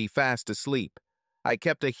pretended to be fast asleep. I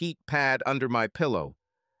kept a heat pad under my pillow.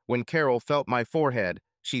 When Carol felt my forehead,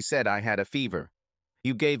 she said I had a fever.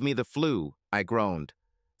 You gave me the flu, I groaned.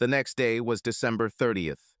 The next day was December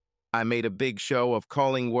 30th. I made a big show of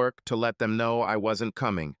calling work to let them know I wasn't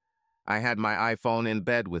coming. I had my iPhone in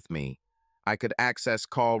bed with me. I could access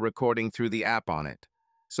call recording through the app on it.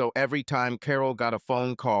 So every time Carol got a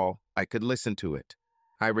phone call, I could listen to it.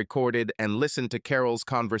 I recorded and listened to Carol's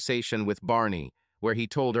conversation with Barney, where he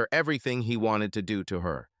told her everything he wanted to do to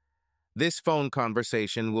her. This phone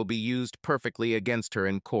conversation will be used perfectly against her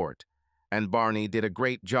in court, and Barney did a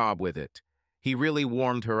great job with it. He really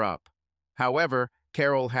warmed her up. However,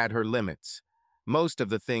 Carol had her limits. Most of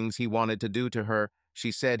the things he wanted to do to her,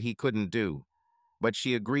 she said he couldn't do, but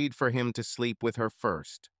she agreed for him to sleep with her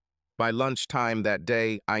first. By lunchtime that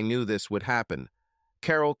day, I knew this would happen.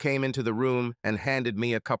 Carol came into the room and handed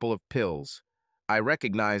me a couple of pills. I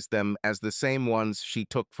recognized them as the same ones she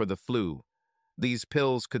took for the flu. These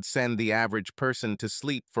pills could send the average person to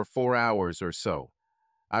sleep for 4 hours or so.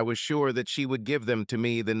 I was sure that she would give them to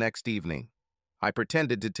me the next evening. I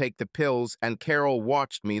pretended to take the pills, and Carol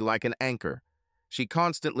watched me like an anchor. She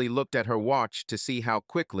constantly looked at her watch to see how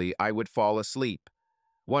quickly I would fall asleep.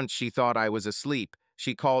 Once she thought I was asleep,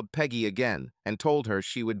 she called Peggy again and told her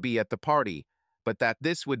she would be at the party, but that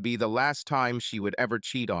this would be the last time she would ever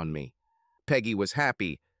cheat on me. Peggy was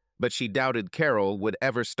happy, but she doubted Carol would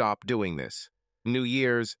ever stop doing this. New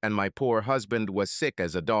Year's, and my poor husband was sick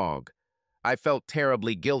as a dog. I felt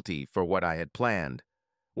terribly guilty for what I had planned.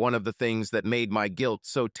 One of the things that made my guilt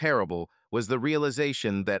so terrible was the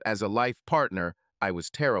realization that as a life partner, I was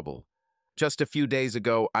terrible. Just a few days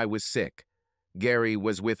ago, I was sick. Gary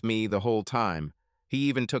was with me the whole time. He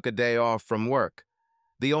even took a day off from work.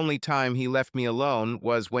 The only time he left me alone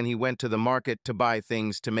was when he went to the market to buy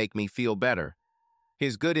things to make me feel better.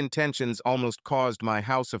 His good intentions almost caused my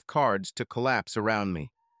house of cards to collapse around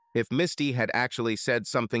me. If Misty had actually said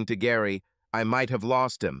something to Gary, I might have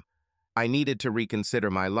lost him. I needed to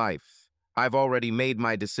reconsider my life. I've already made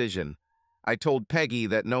my decision. I told Peggy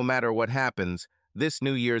that no matter what happens, this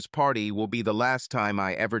New Year's party will be the last time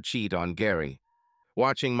I ever cheat on Gary.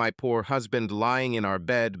 Watching my poor husband lying in our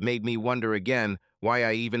bed made me wonder again why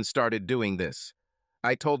I even started doing this.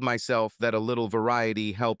 I told myself that a little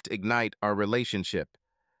variety helped ignite our relationship.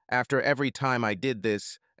 After every time I did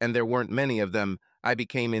this, and there weren't many of them, I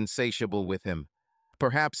became insatiable with him.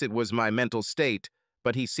 Perhaps it was my mental state,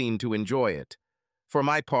 but he seemed to enjoy it. For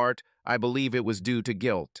my part, I believe it was due to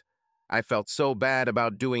guilt. I felt so bad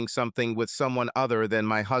about doing something with someone other than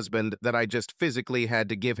my husband that I just physically had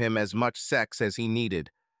to give him as much sex as he needed.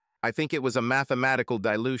 I think it was a mathematical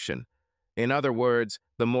dilution. In other words,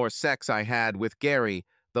 the more sex I had with Gary,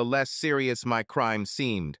 the less serious my crime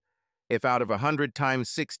seemed. If out of 100 times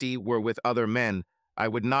 60 were with other men, I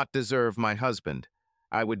would not deserve my husband.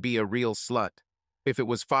 I would be a real slut. If it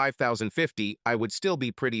was 5,050, I would still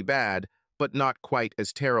be pretty bad, but not quite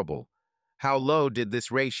as terrible. How low did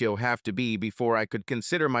this ratio have to be before I could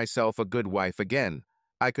consider myself a good wife again?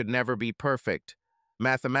 I could never be perfect.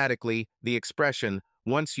 Mathematically, the expression,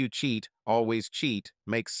 once you cheat, always cheat,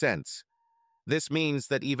 makes sense. This means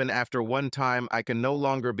that even after one time, I can no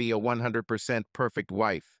longer be a 100% perfect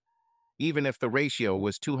wife. Even if the ratio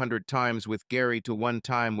was 200 times with Gary to 1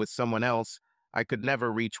 time with someone else, I could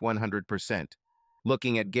never reach 100%.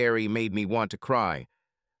 Looking at Gary made me want to cry.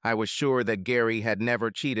 I was sure that Gary had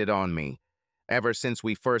never cheated on me. Ever since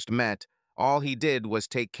we first met, all he did was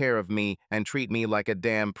take care of me and treat me like a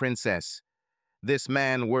damn princess. This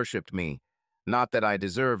man worshipped me. Not that I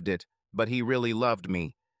deserved it, but he really loved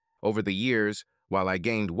me. Over the years, while I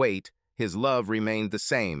gained weight, his love remained the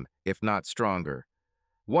same, if not stronger.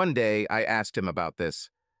 One day, I asked him about this.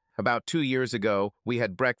 About 2 years ago, we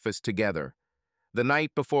had breakfast together. The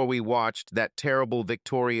night before we watched that terrible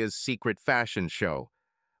Victoria's Secret fashion show.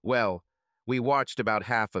 Well, we watched about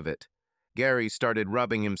half of it. Gary started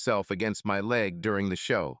rubbing himself against my leg during the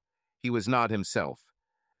show. He was not himself.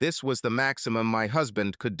 This was the maximum my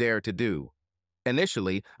husband could dare to do.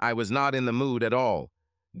 Initially, I was not in the mood at all.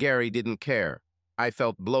 Gary didn't care. I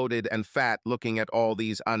felt bloated and fat looking at all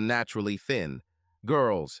these unnaturally thin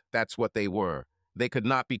girls. That's what they were. They could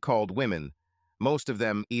not be called women. Most of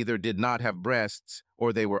them either did not have breasts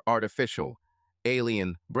or they were artificial,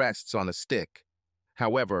 alien breasts on a stick.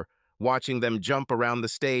 However, watching them jump around the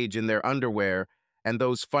stage in their underwear and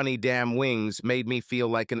those funny damn wings made me feel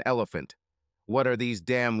like an elephant. What are these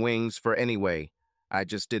damn wings for anyway? I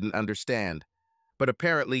just didn't understand. But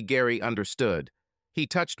apparently Gary understood. He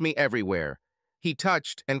touched me everywhere. He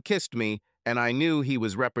touched and kissed me, and I knew he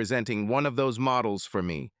was representing one of those models for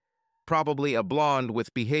me. Probably a blonde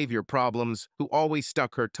with behavior problems who always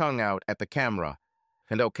stuck her tongue out at the camera.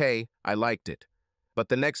 And okay, I liked it. But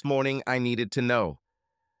the next morning I needed to know.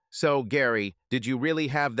 So, Gary, did you really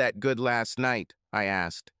have that good last night? I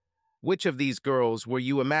asked. Which of these girls were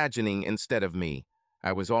you imagining instead of me?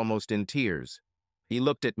 I was almost in tears. He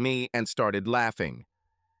looked at me and started laughing.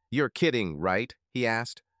 You're kidding, right? He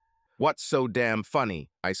asked. What's so damn funny?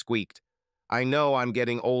 I squeaked. I know I'm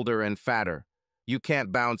getting older and fatter. You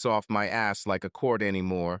can't bounce off my ass like a cord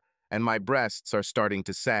anymore, and my breasts are starting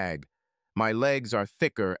to sag. My legs are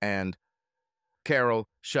thicker and... Carol,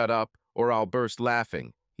 shut up, or I'll burst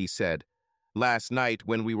laughing, he said. Last night,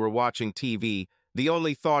 when we were watching TV, the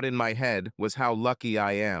only thought in my head was how lucky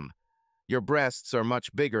I am. Your breasts are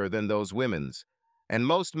much bigger than those women's, and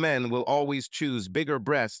most men will always choose bigger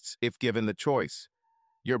breasts if given the choice.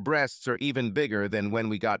 Your breasts are even bigger than when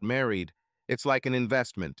we got married. It's like an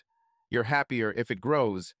investment. You're happier if it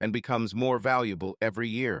grows and becomes more valuable every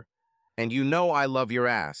year. And you know I love your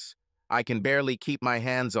ass. I can barely keep my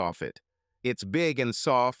hands off it. It's big and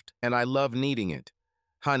soft, and I love kneading it.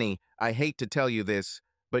 Honey, I hate to tell you this,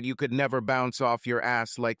 but you could never bounce off your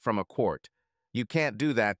ass like from a quart. You can't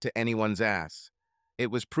do that to anyone's ass. It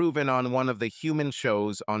was proven on one of the human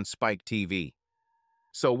shows on Spike TV.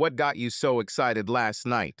 So what got you so excited last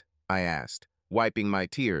night? I asked, wiping my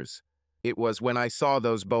tears. It was when I saw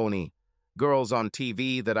those bony girls on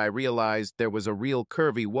TV that I realized there was a real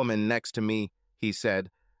curvy woman next to me, he said.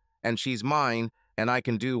 And she's mine, and I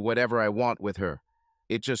can do whatever I want with her.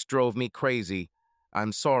 It just drove me crazy.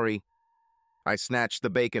 I'm sorry. I snatched the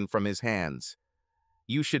bacon from his hands.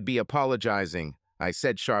 You should be apologizing, I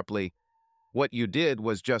said sharply. What you did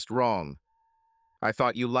was just wrong. I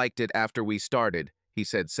thought you liked it after we started, he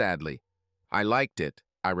said sadly. I liked it,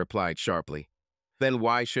 I replied sharply. Then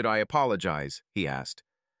why should I apologize, he asked.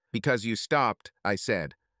 Because you stopped, I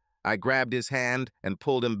said. I grabbed his hand and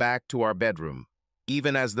pulled him back to our bedroom.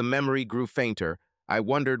 Even as the memory grew fainter, I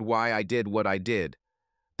wondered why I did what I did.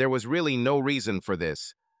 There was really no reason for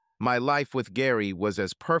this. My life with Gary was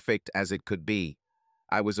as perfect as it could be.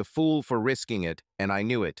 I was a fool for risking it, and I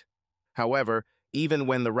knew it. However, even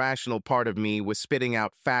when the rational part of me was spitting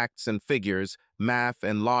out facts and figures, math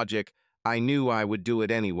and logic, I knew I would do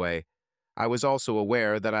it anyway. I was also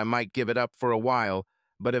aware that I might give it up for a while,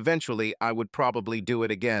 but eventually I would probably do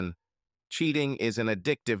it again. Cheating is an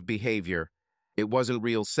addictive behavior. It wasn't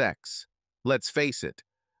real sex. Let's face it.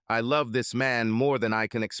 I love this man more than I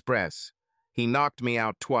can express. He knocked me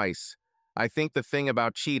out twice. I think the thing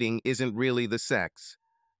about cheating isn't really the sex.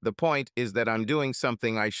 The point is that I'm doing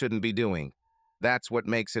something I shouldn't be doing. That's what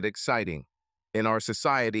makes it exciting. In our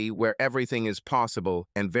society where everything is possible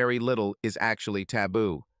and very little is actually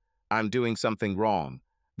taboo, I'm doing something wrong.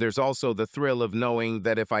 There's also the thrill of knowing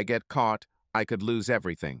that if I get caught, I could lose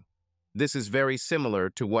everything. This is very similar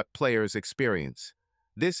to what players experience.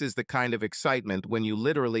 This is the kind of excitement when you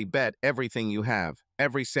literally bet everything you have,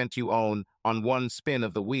 every cent you own, on one spin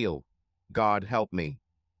of the wheel. God help me.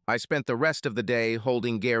 I spent the rest of the day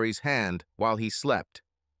holding Gary's hand while he slept.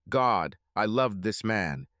 God, I loved this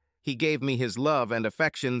man. He gave me his love and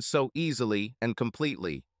affection so easily and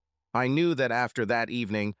completely. I knew that after that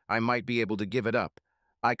evening, I might be able to give it up.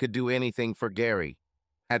 I could do anything for Gary.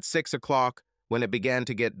 At 6 o'clock, when it began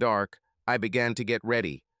to get dark, I began to get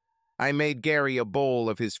ready. I made Gary a bowl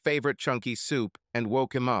of his favorite chunky soup and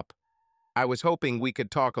woke him up. I was hoping we could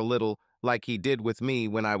talk a little like he did with me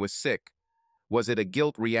when I was sick. Was it a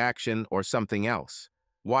guilt reaction or something else?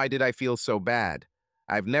 Why did I feel so bad?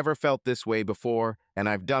 I've never felt this way before, and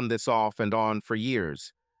I've done this off and on for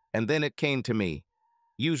years. And then it came to me.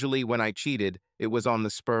 Usually when I cheated, it was on the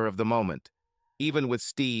spur of the moment. Even with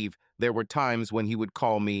Steve, there were times when he would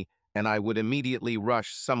call me, and I would immediately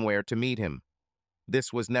rush somewhere to meet him.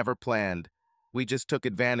 This was never planned. We just took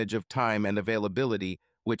advantage of time and availability,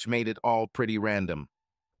 which made it all pretty random.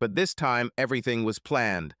 But this time, everything was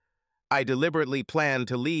planned. I deliberately planned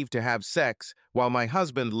to leave to have sex while my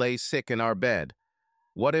husband lay sick in our bed.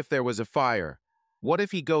 What if there was a fire? What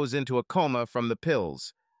if he goes into a coma from the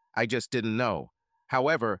pills? I just didn't know.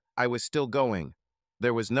 However, I was still going.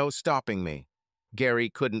 There was no stopping me. Gary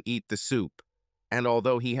couldn't eat the soup. And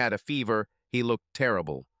although he had a fever, he looked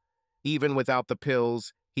terrible. Even without the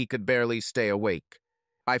pills, he could barely stay awake.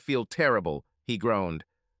 I feel terrible, he groaned.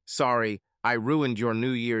 Sorry, I ruined your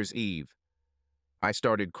New Year's Eve. I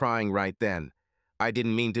started crying right then. I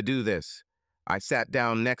didn't mean to do this. I sat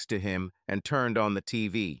down next to him and turned on the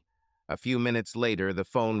TV. A few minutes later, the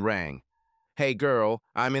phone rang. Hey girl,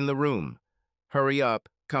 I'm in the room. Hurry up,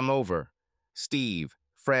 come over. Steve,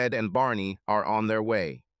 Fred, and Barney are on their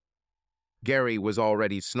way. Gary was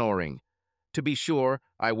already snoring. To be sure,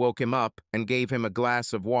 I woke him up and gave him a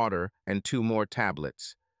glass of water and 2 more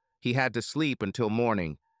tablets. He had to sleep until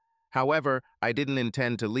morning. However, I didn't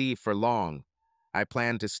intend to leave for long. I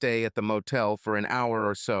planned to stay at the motel for an hour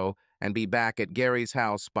or so and be back at Gary's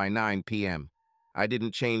house by 9 p.m. I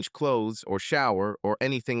didn't change clothes or shower or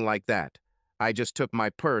anything like that. I just took my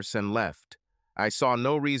purse and left. I saw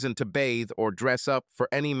no reason to bathe or dress up for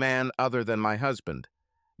any man other than my husband.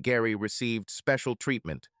 Gary received special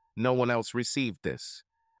treatment. No one else received this.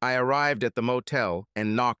 I arrived at the motel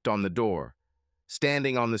and knocked on the door.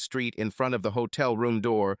 Standing on the street in front of the hotel room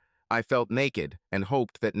door, I felt naked and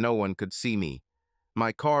hoped that no one could see me.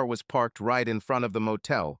 My car was parked right in front of the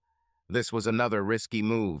motel. This was another risky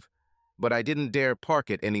move, but I didn't dare park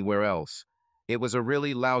it anywhere else. It was a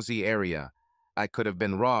really lousy area. I could have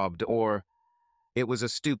been robbed or... It was a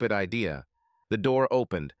stupid idea. The door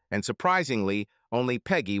opened, and surprisingly, only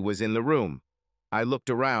Peggy was in the room. I looked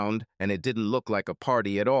around, and it didn't look like a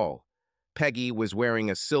party at all. Peggy was wearing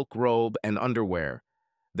a silk robe and underwear.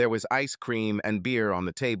 There was ice cream and beer on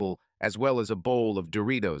the table, as well as a bowl of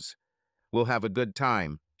Doritos. "We'll have a good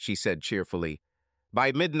time," she said cheerfully.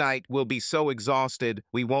 "By midnight, we'll be so exhausted,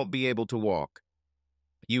 we won't be able to walk."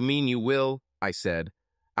 "You mean you will?" I said.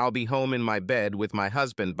 "I'll be home in my bed with my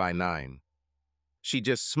husband by 9. She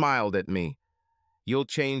just smiled at me. "You'll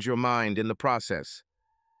change your mind in the process."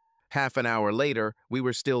 Half an hour later, we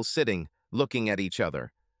were still sitting, looking at each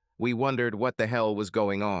other. We wondered what the hell was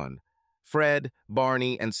going on. Fred,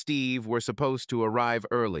 Barney, and Steve were supposed to arrive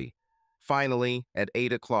early. Finally, at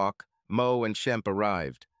 8 o'clock, Mo and Shemp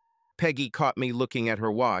arrived. Peggy caught me looking at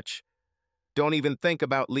her watch. "Don't even think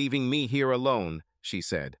about leaving me here alone," she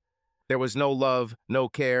said. There was no love, no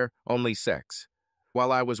care, only sex.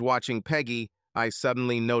 While I was watching Peggy, I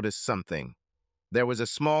suddenly noticed something. There was a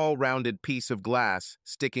small, rounded piece of glass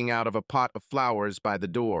sticking out of a pot of flowers by the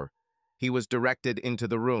door. He was directed into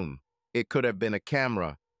the room. It could have been a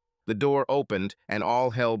camera. The door opened, and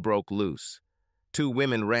all hell broke loose. 2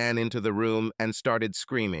 women ran into the room and started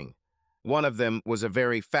screaming. One of them was a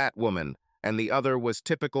very fat woman, and the other was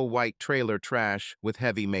typical white trailer trash with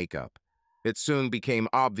heavy makeup. It soon became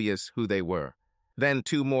obvious who they were. Then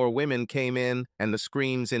 2 more women came in, and the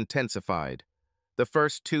screams intensified. The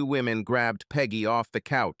first 2 women grabbed Peggy off the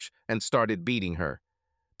couch and started beating her.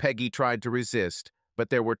 Peggy tried to resist, but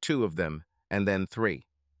there were 2 of them, and then 3.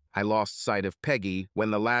 I lost sight of Peggy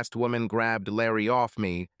when the last woman grabbed Larry off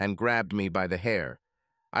me and grabbed me by the hair.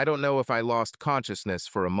 I don't know if I lost consciousness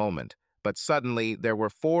for a moment, but suddenly there were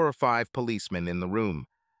 4 or 5 policemen in the room.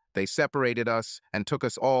 They separated us and took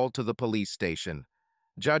us all to the police station.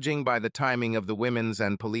 Judging by the timing of the women's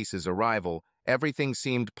and police's arrival, everything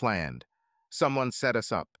seemed planned. Someone set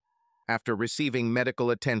us up. After receiving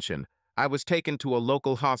medical attention, I was taken to a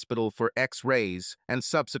local hospital for X-rays and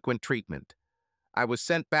subsequent treatment. I was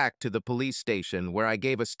sent back to the police station where I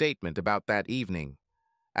gave a statement about that evening.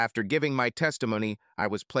 After giving my testimony, I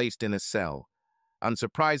was placed in a cell.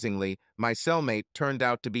 Unsurprisingly, my cellmate turned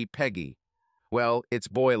out to be Peggy. "Well, it's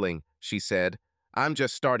boiling," she said. "I'm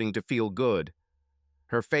just starting to feel good."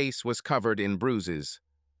 Her face was covered in bruises.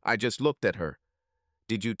 I just looked at her.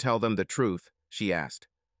 "Did you tell them the truth?" she asked.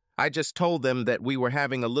 "I just told them that we were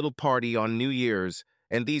having a little party on New Year's,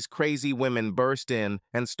 and these crazy women burst in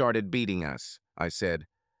and started beating us," I said.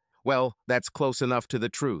 "Well, that's close enough to the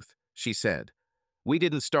truth," she said. "We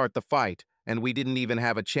didn't start the fight, and we didn't even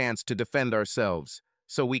have a chance to defend ourselves,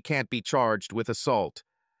 so we can't be charged with assault.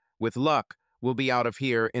 With luck, we'll be out of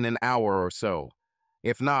here in an hour or so.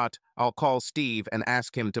 If not, I'll call Steve and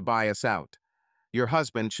ask him to buy us out. Your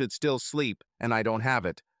husband should still sleep, and I don't have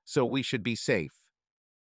it, so we should be safe."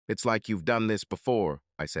 "It's like you've done this before,"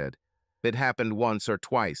 I said. "It happened once or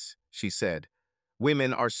twice," she said.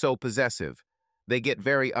 "Women are so possessive. They get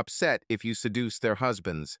very upset if you seduce their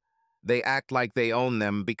husbands. They act like they own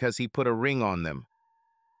them because he put a ring on them."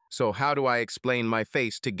 "So how do I explain my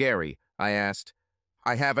face to Gary?" I asked.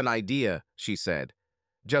 "I have an idea," she said.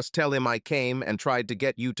 "Just tell him I came and tried to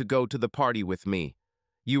get you to go to the party with me.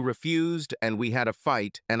 You refused, and we had a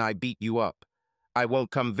fight, and I beat you up. I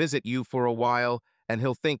won't come visit you for a while, and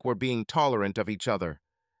he'll think we're being tolerant of each other.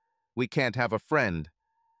 We can't have a friend."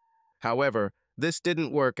 However, this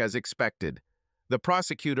didn't work as expected. The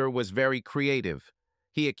prosecutor was very creative.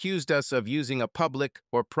 He accused us of using a public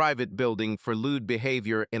or private building for lewd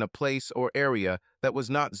behavior in a place or area that was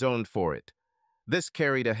not zoned for it. This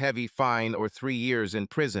carried a heavy fine or 3 years in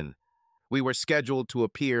prison. We were scheduled to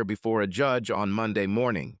appear before a judge on Monday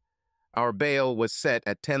morning. Our bail was set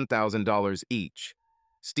at $10,000 each.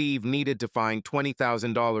 Steve needed to find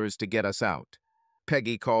 $20,000 to get us out.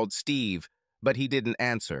 Peggy called Steve, but he didn't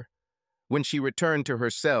answer. When she returned to her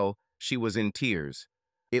cell, she was in tears.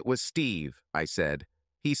 "It was Steve," I said.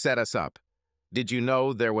 "He set us up. Did you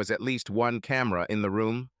know there was at least 1 camera in the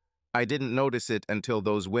room? I didn't notice it until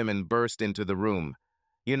those women burst into the room.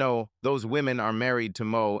 You know, those women are married to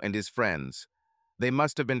Mo and his friends. They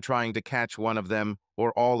must have been trying to catch one of them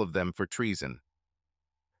or all of them for treason.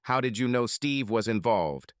 How did you know Steve was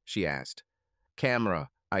involved? She asked. Camera,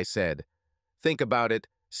 I said. Think about it.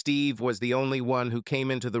 Steve was the only one who came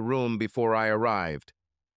into the room before I arrived.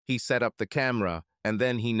 He set up the camera, and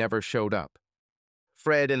then he never showed up.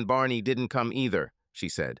 Fred and Barney didn't come either, she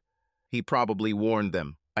said. He probably warned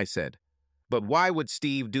them, I said. But why would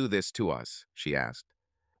Steve do this to us? She asked.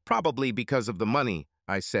 Probably because of the money,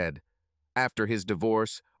 I said. After his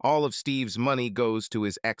divorce, all of Steve's money goes to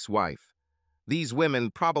his ex-wife. These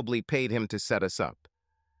women probably paid him to set us up.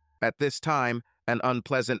 At this time, an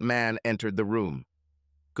unpleasant man entered the room.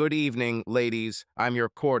 Good evening, ladies. I'm your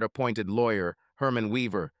court-appointed lawyer, Herman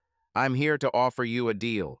Weaver. I'm here to offer you a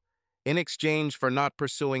deal. In exchange for not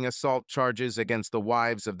pursuing assault charges against the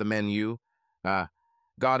wives of the men you,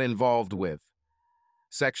 got involved with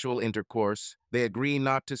sexual intercourse, they agree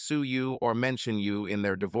not to sue you or mention you in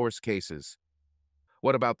their divorce cases.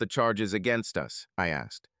 What about the charges against us? I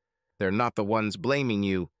asked. They're not the ones blaming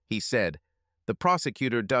you, he said. The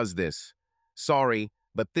prosecutor does this. Sorry,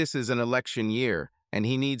 but this is an election year, and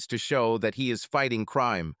he needs to show that he is fighting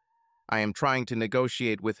crime. I am trying to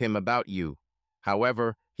negotiate with him about you.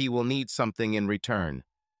 However, he will need something in return.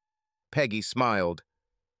 Peggy smiled.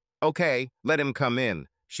 Okay, let him come in,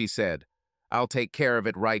 she said. I'll take care of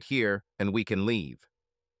it right here, and we can leave.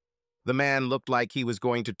 The man looked like he was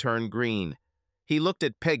going to turn green. He looked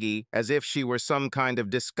at Peggy as if she were some kind of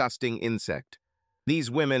disgusting insect.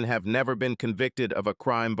 These women have never been convicted of a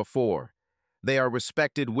crime before. They are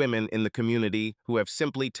respected women in the community who have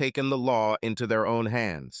simply taken the law into their own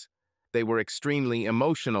hands. They were extremely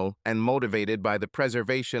emotional and motivated by the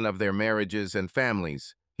preservation of their marriages and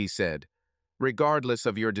families, he said. Regardless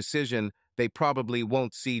of your decision, they probably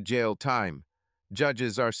won't see jail time.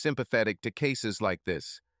 Judges are sympathetic to cases like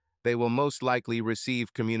this. They will most likely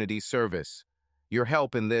receive community service. Your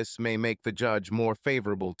help in this may make the judge more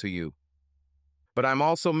favorable to you. But I'm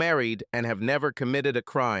also married and have never committed a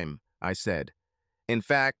crime, I said. In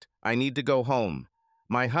fact, I need to go home.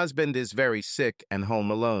 My husband is very sick and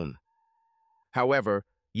home alone. However,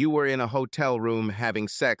 you were in a hotel room having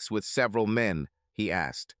sex with several men, he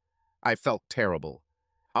asked. I felt terrible.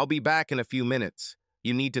 I'll be back in a few minutes.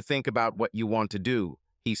 You need to think about what you want to do,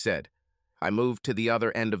 he said. I moved to the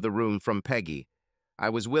other end of the room from Peggy. I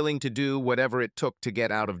was willing to do whatever it took to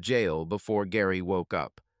get out of jail before Gary woke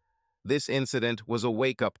up. This incident was a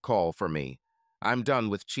wake-up call for me. I'm done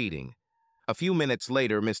with cheating. A few minutes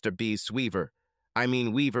later, Mr.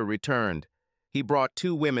 Weaver returned. He brought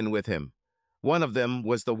 2 women with him. One of them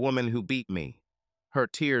was the woman who beat me. Her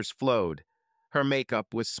tears flowed. Her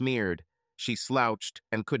makeup was smeared. She slouched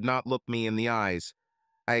and could not look me in the eyes.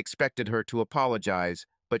 I expected her to apologize,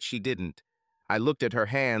 but she didn't. I looked at her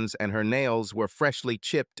hands and her nails were freshly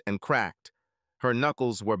chipped and cracked. Her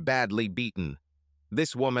knuckles were badly beaten.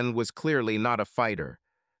 This woman was clearly not a fighter.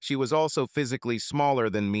 She was also physically smaller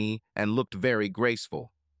than me and looked very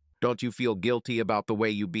graceful. Don't you feel guilty about the way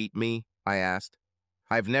you beat me? I asked.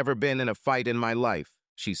 I've never been in a fight in my life,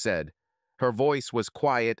 she said. Her voice was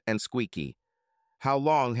quiet and squeaky. How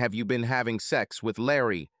long have you been having sex with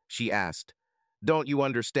Larry? She asked. Don't you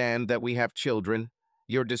understand that we have children?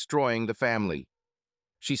 You're destroying the family.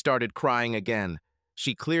 She started crying again.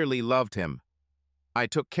 She clearly loved him. I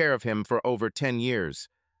took care of him for over 10 years.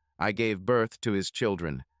 I gave birth to his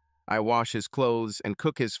children. I wash his clothes and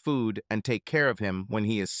cook his food and take care of him when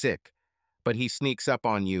he is sick. But he sneaks up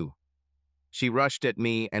on you. She rushed at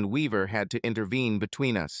me and Weaver had to intervene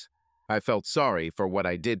between us. I felt sorry for what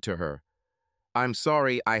I did to her. I'm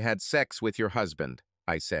sorry I had sex with your husband,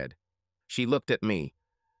 I said. She looked at me.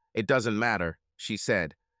 It doesn't matter, she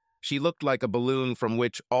said. She looked like a balloon from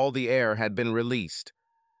which all the air had been released.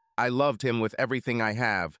 I loved him with everything I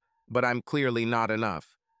have, but I'm clearly not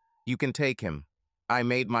enough. You can take him. I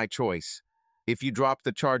made my choice. If you drop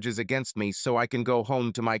the charges against me so I can go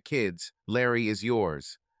home to my kids, Larry is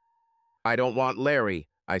yours. I don't want Larry,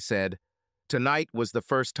 I said. Tonight was the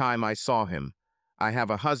first time I saw him. I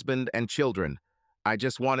have a husband and children. I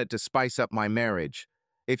just wanted to spice up my marriage.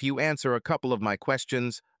 If you answer a couple of my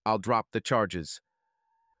questions, I'll drop the charges.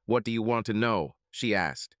 What do you want to know? She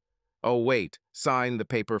asked. Oh, wait, sign the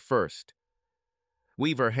paper first.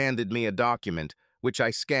 Weaver handed me a document, which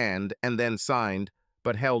I scanned and then signed,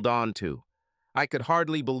 but held on to. I could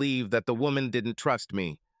hardly believe that the woman didn't trust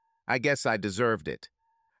me. I guess I deserved it.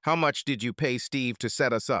 How much did you pay Steve to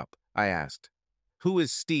set us up? I asked. Who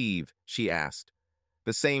is Steve? She asked.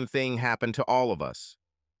 The same thing happened to all of us.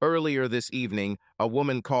 Earlier this evening, a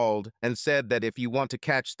woman called and said that if you want to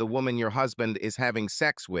catch the woman your husband is having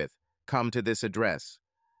sex with, come to this address.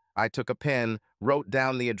 I took a pen, wrote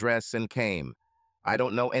down the address, and came. I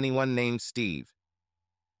don't know anyone named Steve.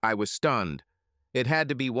 I was stunned. It had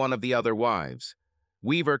to be one of the other wives.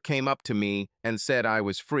 Weaver came up to me and said I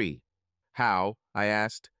was free. How? I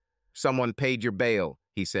asked. Someone paid your bail,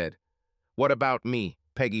 he said. What about me?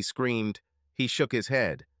 Peggy screamed. He shook his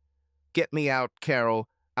head. Get me out, Carol.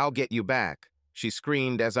 I'll get you back, she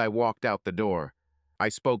screamed as I walked out the door. I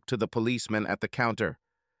spoke to the policeman at the counter.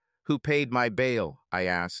 Who paid my bail? I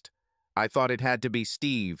asked. I thought it had to be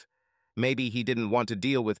Steve. Maybe he didn't want to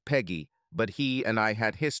deal with Peggy, but he and I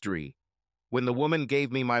had history. When the woman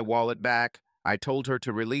gave me my wallet back, I told her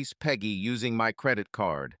to release Peggy using my credit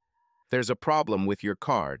card. There's a problem with your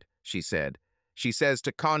card, she said. She says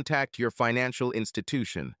to contact your financial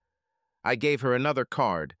institution. I gave her another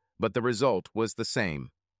card, but the result was the same.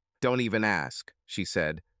 Don't even ask, she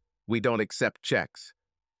said. We don't accept checks.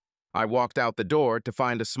 I walked out the door to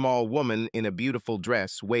find a small woman in a beautiful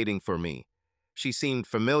dress waiting for me. She seemed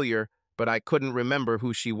familiar, but I couldn't remember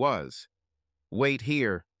who she was. Wait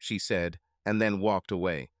here, she said, and then walked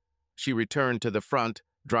away. She returned to the front,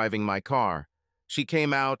 driving my car. She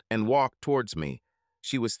came out and walked towards me.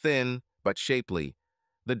 She was thin, but shapely.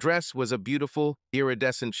 The dress was a beautiful,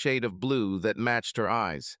 iridescent shade of blue that matched her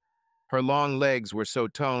eyes. Her long legs were so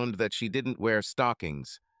toned that she didn't wear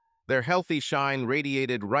stockings. Their healthy shine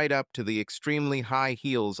radiated right up to the extremely high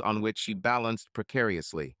heels on which she balanced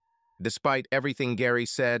precariously. Despite everything Gary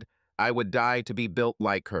said, I would die to be built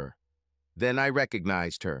like her. Then I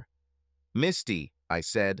recognized her. Misty, I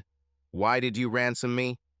said. Why did you ransom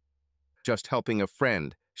me? Just helping a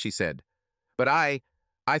friend, she said. But I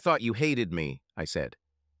thought you hated me, I said.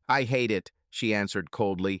 I hate it, she answered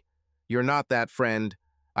coldly. You're not that friend.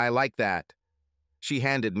 I like that. She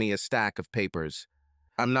handed me a stack of papers.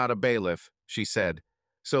 I'm not a bailiff, she said.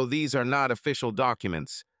 So these are not official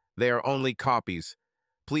documents. They are only copies.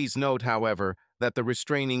 Please note, however, that the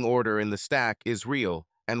restraining order in the stack is real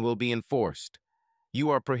and will be enforced. You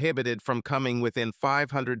are prohibited from coming within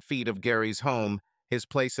 500 feet of Gary's home, his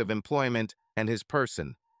place of employment, and his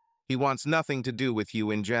person. He wants nothing to do with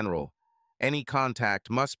you in general. Any contact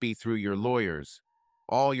must be through your lawyers.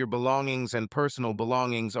 All your belongings and personal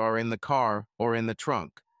belongings are in the car or in the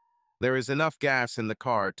trunk. There is enough gas in the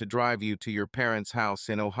car to drive you to your parents' house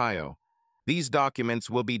in Ohio. These documents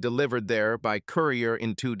will be delivered there by courier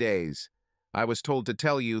in 2 days. I was told to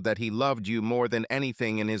tell you that he loved you more than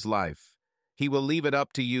anything in his life. He will leave it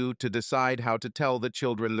up to you to decide how to tell the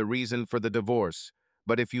children the reason for the divorce,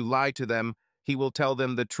 but if you lie to them, he will tell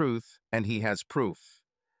them the truth, and he has proof.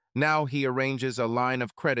 Now he arranges a line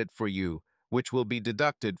of credit for you, which will be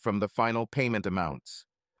deducted from the final payment amounts.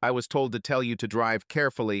 I was told to tell you to drive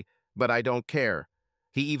carefully, but I don't care.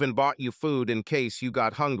 He even bought you food in case you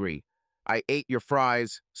got hungry. I ate your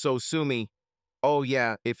fries, so sue me. Oh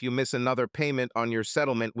yeah, if you miss another payment on your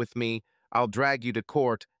settlement with me, I'll drag you to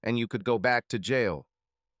court and you could go back to jail.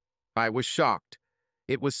 I was shocked.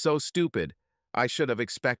 It was so stupid. I should have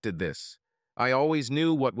expected this. I always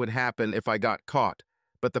knew what would happen if I got caught,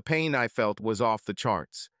 but the pain I felt was off the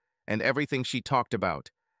charts. And everything she talked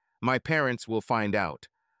about. My parents will find out.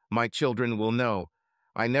 My children will know.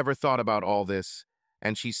 I never thought about all this,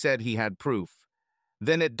 and she said he had proof.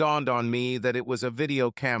 Then it dawned on me that it was a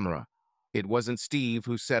video camera. It wasn't Steve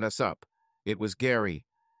who set us up. It was Gary.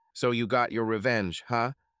 So you got your revenge,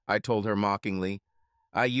 huh? I told her mockingly.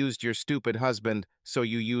 I used your stupid husband, so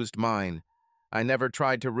you used mine. I never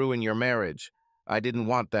tried to ruin your marriage. I didn't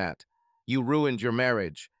want that. You ruined your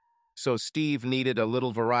marriage. So Steve needed a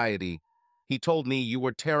little variety. He told me you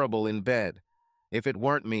were terrible in bed. If it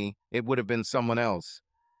weren't me, it would have been someone else.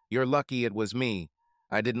 You're lucky it was me.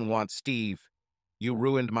 I didn't want Steve. You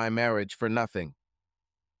ruined my marriage for nothing.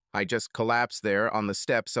 I just collapsed there on the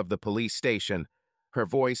steps of the police station. Her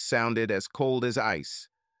voice sounded as cold as ice.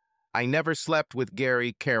 I never slept with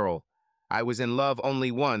Gary, Carol. I was in love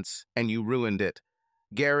only once, and you ruined it.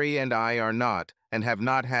 Gary and I are not, and have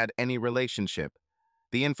not had any relationship.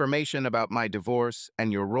 The information about my divorce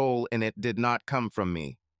and your role in it did not come from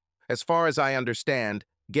me. As far as I understand,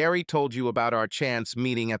 Gary told you about our chance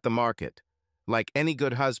meeting at the market. Like any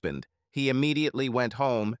good husband, he immediately went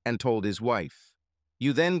home and told his wife.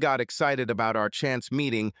 You then got excited about our chance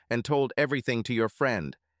meeting and told everything to your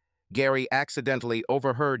friend. Gary accidentally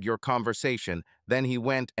overheard your conversation, then he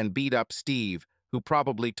went and beat up Steve, who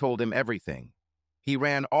probably told him everything. He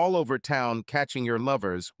ran all over town catching your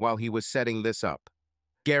lovers while he was setting this up.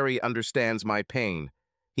 Gary understands my pain.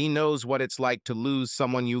 He knows what it's like to lose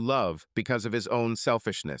someone you love because of his own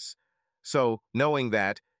selfishness. So, knowing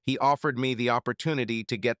that, he offered me the opportunity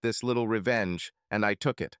to get this little revenge, and I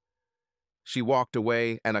took it. She walked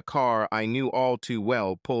away, and a car I knew all too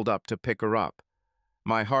well pulled up to pick her up.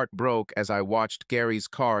 My heart broke as I watched Gary's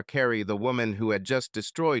car carry the woman who had just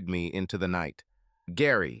destroyed me into the night.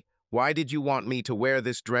 "Gary, why did you want me to wear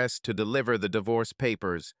this dress to deliver the divorce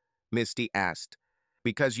papers?" Misty asked.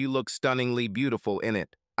 "Because you look stunningly beautiful in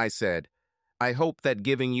it," I said. "I hope that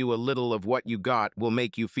giving you a little of what you got will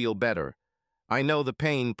make you feel better. I know the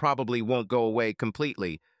pain probably won't go away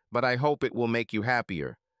completely, but I hope it will make you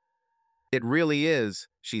happier." "It really is,"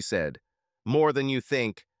 she said. "More than you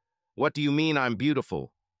think. What do you mean I'm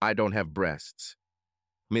beautiful? I don't have breasts."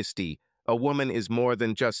 "Misty, a woman is more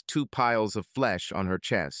than just two piles of flesh on her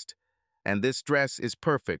chest. And this dress is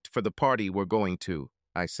perfect for the party we're going to,"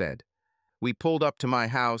 I said. We pulled up to my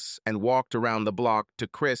house and walked around the block to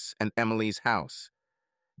Chris and Emily's house.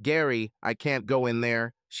 "Gary, I can't go in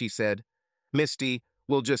there," she said. "Misty,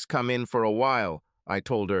 we'll just come in for a while," I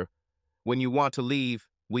told her. "When you want to leave,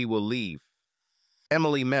 we will leave."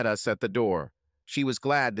 Emily met us at the door. She was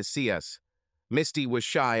glad to see us. Misty was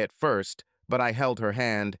shy at first, but I held her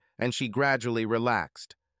hand, and she gradually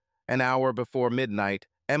relaxed. An hour before midnight,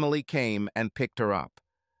 Emily came and picked her up.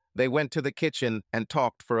 They went to the kitchen and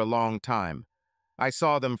talked for a long time. I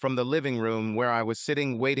saw them from the living room where I was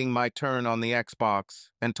sitting waiting my turn on the Xbox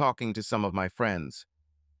and talking to some of my friends.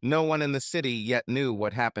 No one in the city yet knew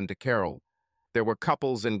what happened to Carol. There were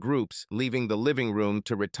couples and groups leaving the living room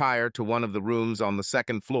to retire to one of the rooms on the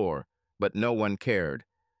second floor, but no one cared.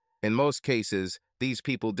 In most cases, these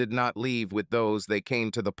people did not leave with those they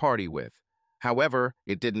came to the party with. However,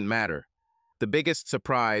 it didn't matter. The biggest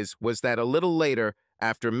surprise was that a little later,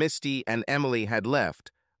 after Misty and Emily had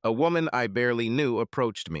left, a woman I barely knew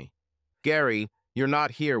approached me. "Gary, you're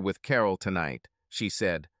not here with Carol tonight," she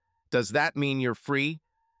said. "Does that mean you're free?"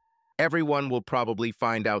 "Everyone will probably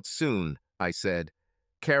find out soon," I said.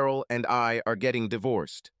 "Carol and I are getting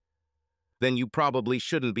divorced." "Then you probably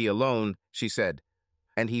shouldn't be alone," she said.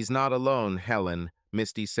 "And he's not alone, Helen,"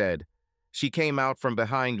 Misty said. She came out from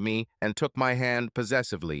behind me and took my hand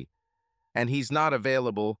possessively. "And he's not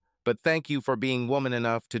available, but thank you for being woman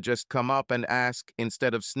enough to just come up and ask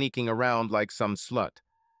instead of sneaking around like some slut."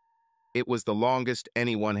 It was the longest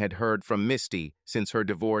anyone had heard from Misty since her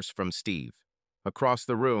divorce from Steve. Across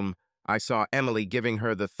the room, I saw Emily giving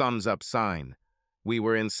her the thumbs-up sign. We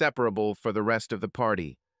were inseparable for the rest of the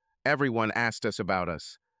party. Everyone asked us about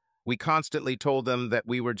us. We constantly told them that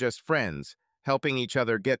we were just friends, helping each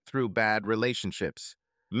other get through bad relationships.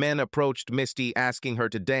 Men approached Misty asking her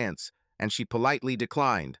to dance, and she politely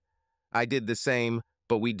declined. I did the same,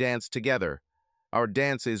 but we danced together. Our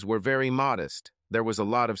dances were very modest. There was a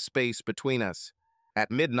lot of space between us.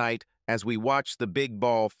 At midnight, as we watched the big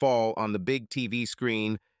ball fall on the big TV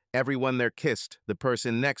screen, everyone there kissed the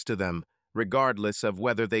person next to them, regardless of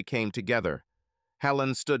whether they came together.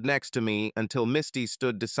 Helen stood next to me until Misty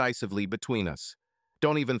stood decisively between us.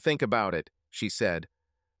 "Don't even think about it," she said.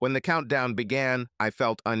 When the countdown began, I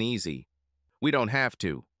felt uneasy. "We don't have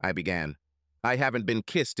to," I began. "I haven't been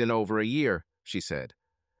kissed in over a year," she said.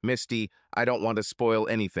 "Misty, I don't want to spoil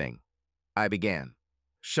anything," I began.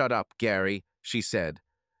 "Shut up, Gary," she said.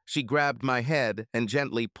 She grabbed my head and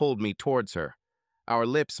gently pulled me towards her. Our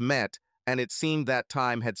lips met, and it seemed that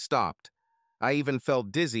time had stopped. I even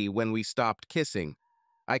felt dizzy when we stopped kissing.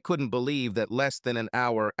 I couldn't believe that less than an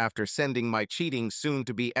hour after sending my cheating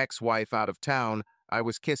soon-to-be ex-wife out of town, I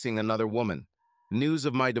was kissing another woman. News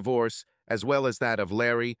of my divorce, as well as that of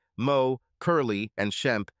Larry, Mo, Curly, and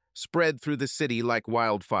Shemp, spread through the city like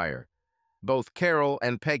wildfire. Both Carol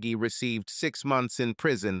and Peggy received 6 months in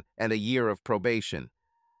prison and a year of probation.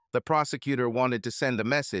 The prosecutor wanted to send a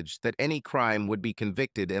message that any crime would be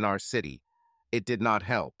convicted in our city. It did not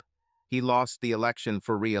help. He lost the election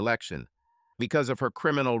for re-election. Because of her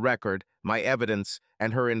criminal record, my evidence,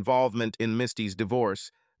 and her involvement in Misty's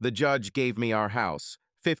divorce, the judge gave me our house,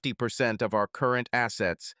 50% of our current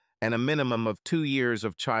assets, and a minimum of 2 years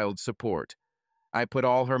of child support. I put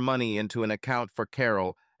all her money into an account for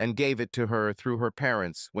Carol and gave it to her through her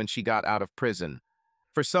parents when she got out of prison.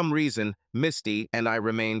 For some reason, Misty and I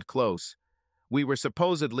remained close. We were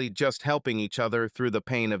supposedly just helping each other through the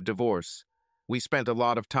pain of divorce. We spent a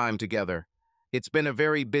lot of time together. It's been a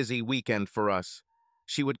very busy weekend for us.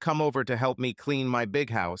 She would come over to help me clean my big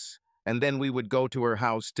house, and then we would go to her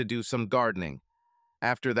house to do some gardening.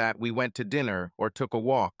 After that, we went to dinner or took a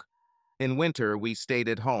walk. In winter, we stayed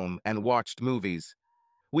at home and watched movies.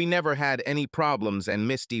 We never had any problems, and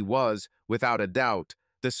Misty was, without a doubt,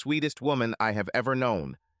 the sweetest woman I have ever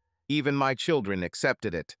known. Even my children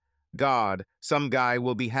accepted it. "God, some guy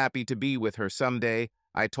will be happy to be with her someday,"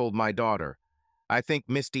 I told my daughter. I think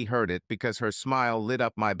Misty heard it because her smile lit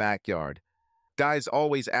up my backyard. Guys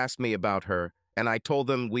always asked me about her, and I told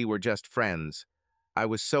them we were just friends. I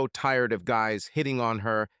was so tired of guys hitting on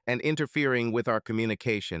her and interfering with our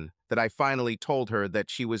communication that I finally told her that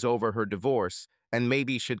she was over her divorce and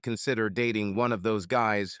maybe should consider dating one of those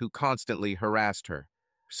guys who constantly harassed her.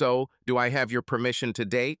 "So, do I have your permission to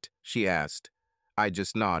date?" she asked. I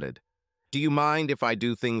just nodded. "Do you mind if I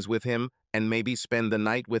do things with him and maybe spend the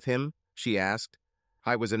night with him?" she asked.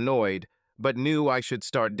 I was annoyed, but knew I should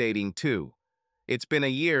start dating too. It's been a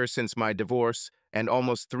year since my divorce and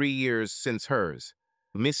almost 3 years since hers.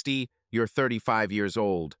 "Misty, you're 35 years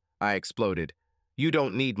old," I exploded. "You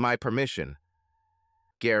don't need my permission."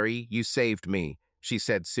 "Gary, you saved me," she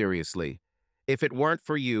said seriously. "If it weren't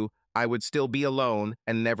for you, I would still be alone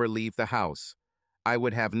and never leave the house. I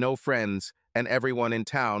would have no friends, and everyone in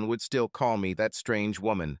town would still call me that strange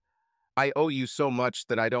woman. I owe you so much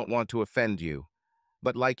that I don't want to offend you.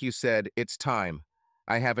 But like you said, it's time.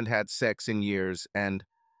 I haven't had sex in years, and—"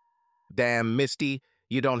 "Damn, Misty,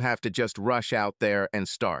 you don't have to just rush out there and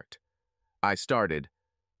start." I started.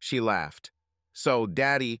 She laughed. "So,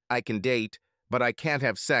 Daddy, I can date, but I can't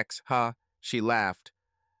have sex, huh?" She laughed.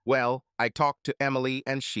 "Well, I talked to Emily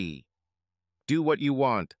and she—" "Do what you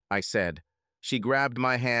want," I said. She grabbed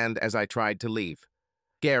my hand as I tried to leave.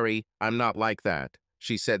 "Gary, I'm not like that,"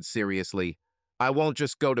 she said seriously. "I won't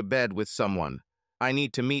just go to bed with someone. I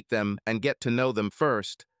need to meet them and get to know them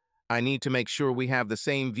first. I need to make sure we have the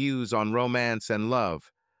same views on romance and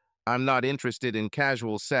love. I'm not interested in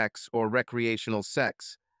casual sex or recreational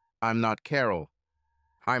sex. I'm not Carol."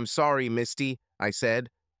 "I'm sorry, Misty," I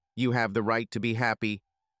said. "You have the right to be happy.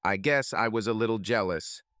 I guess I was a little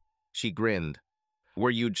jealous." She grinned.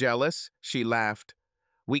 "Were you jealous?" She laughed.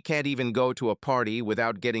 "We can't even go to a party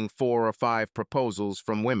without getting 4 or 5 proposals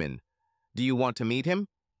from women. Do you want to meet him?"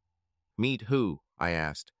 "Meet who?" I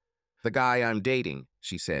asked. "The guy I'm dating,"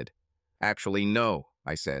 she said. "Actually, no,"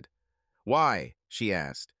 I said. "Why?" she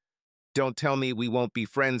asked. "Don't tell me we won't be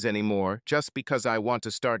friends anymore just because I want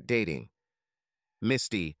to start dating."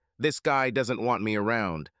 "Misty, this guy doesn't want me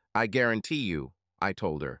around. I guarantee you," I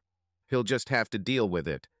told her. "He'll just have to deal with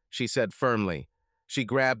it," she said firmly. She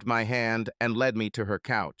grabbed my hand and led me to her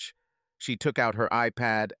couch. She took out her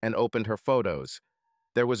iPad and opened her photos.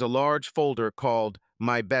 There was a large folder called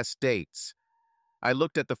My Best Dates. I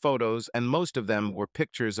looked at the photos, and most of them were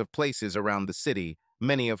pictures of places around the city,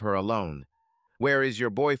 many of her alone. "Where is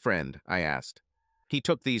your boyfriend?" I asked. "He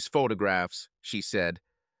took these photographs," she said.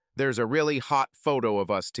 "There's a really hot photo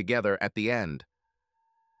of us together at the end."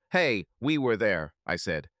 "Hey, we were there," I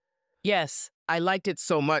said. "Yes, I liked it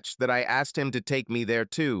so much that I asked him to take me there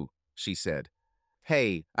too," she said.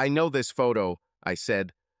 "Hey, I know this photo," I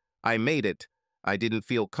said. "I made it. I didn't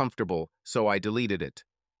feel comfortable, so I deleted it."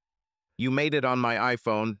 "You made it on my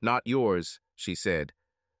iPhone, not yours," she said.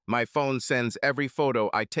 "My phone sends every photo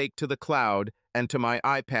I take to the cloud and to my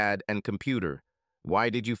iPad and computer. Why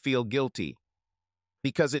did you feel guilty?"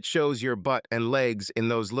 "Because it shows your butt and legs in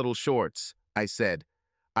those little shorts," I said.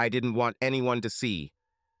 "I didn't want anyone to see."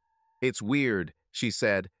 "It's weird," she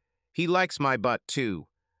said. "He likes my butt too.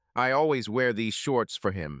 I always wear these shorts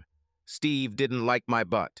for him. Steve didn't like my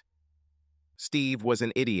butt." "Steve was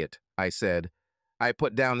an idiot," I said. I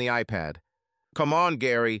put down the iPad. "Come on,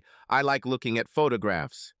 Gary. I like looking at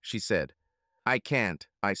photographs," she said. "I can't,"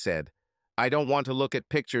 I said. "I don't want to look at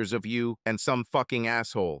pictures of you and some fucking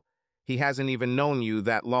asshole. He hasn't even known you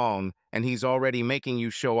that long, and he's already making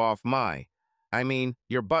you show off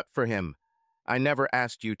your butt for him. I never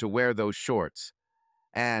asked you to wear those shorts.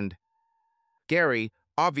 And, Gary,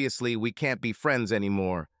 obviously we can't be friends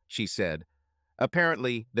anymore," she said.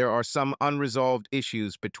 "Apparently, there are some unresolved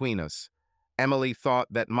issues between us. Emily thought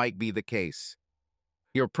that might be the case."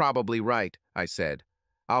 "You're probably right," I said.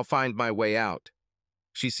 "I'll find my way out."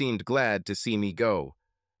 She seemed glad to see me go.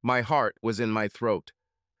 My heart was in my throat.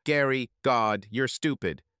 "Gary, God, you're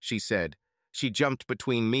stupid," she said. She jumped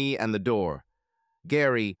between me and the door.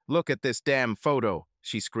 "Gary, look at this damn photo,"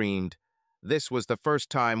 she screamed. This was the first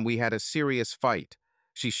time we had a serious fight.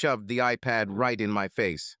 She shoved the iPad right in my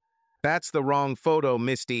face. "That's the wrong photo,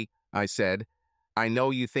 Misty," I said. "I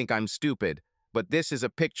know you think I'm stupid, but this is a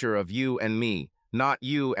picture of you and me, not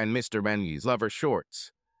you and Mr. Menyu's lover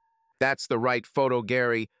shorts." "That's the right photo,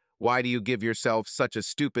 Gary. Why do you give yourself such a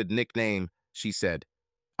stupid nickname?" she said.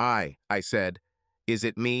 I said. "Is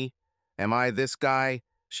it me? Am I this guy?"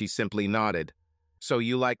 She simply nodded. "So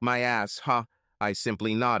you like my ass, huh?" I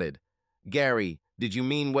simply nodded. "Gary, did you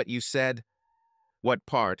mean what you said?" "What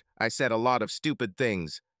part? I said a lot of stupid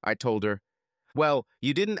things," I told her. "Well,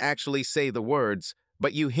 you didn't actually say the words,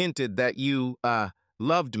 but you hinted that you,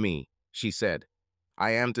 loved me," she said.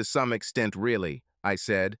 "I am to some extent, really," I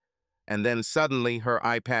said. and then suddenly her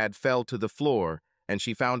iPad fell to the floor and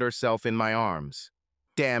she found herself in my arms.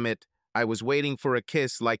 "Damn it, I was waiting for a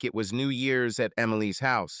kiss like it was New Year's at Emily's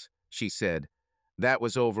house," she said. "That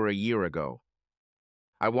was over a year ago."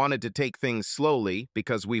 "I wanted to take things slowly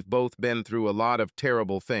because we've both been through a lot of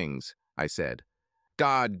terrible things," I said.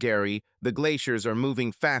 "God, Gary, the glaciers are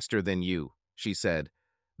moving faster than you," she said.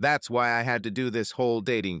 "That's why I had to do this whole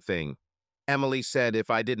dating thing. Emily said if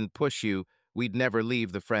I didn't push you, we'd never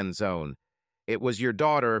leave the friend zone. It was your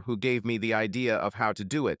daughter who gave me the idea of how to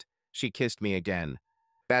do it." She kissed me again.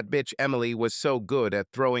 "That bitch Emily was so good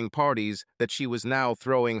at throwing parties that she was now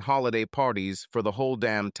throwing holiday parties for the whole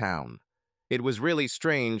damn town." It was really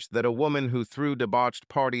strange that a woman who threw debauched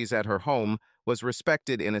parties at her home was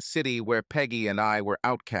respected in a city where Peggy and I were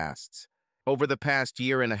outcasts. Over the past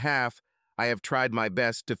year and a half, I have tried my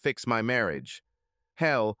best to fix my marriage.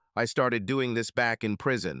 Hell, I started doing this back in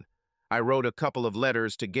prison. I wrote a couple of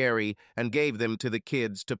letters to Gary and gave them to the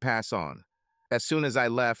kids to pass on. As soon as I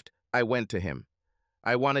left, I went to him.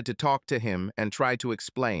 I wanted to talk to him and try to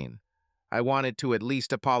explain. I wanted to at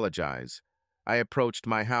least apologize. I approached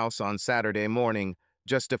my house on Saturday morning,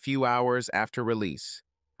 just a few hours after release.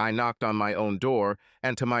 I knocked on my own door,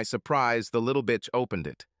 and to my surprise, the little bitch opened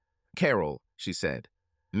it. "Carol," she said.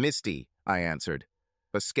 "Misty," I answered.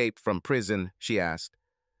 "Escaped from prison?" she asked.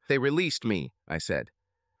 "They released me," I said.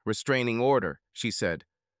 "Restraining order," she said.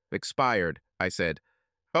 "Expired," I said.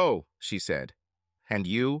 "Oh," she said. "And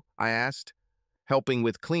you?" I asked. "Helping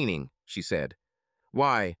with cleaning," she said.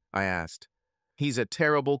 "Why?" I asked. "He's a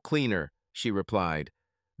terrible cleaner," she replied.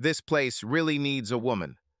 "This place really needs a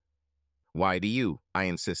woman." "Why do you?" I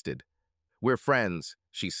insisted. "We're friends,"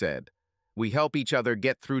 she said. "We help each other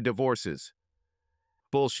get through divorces."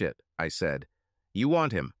 "Bullshit," I said. "You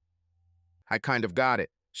want him." "I kind of got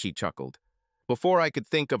it," she chuckled. Before I could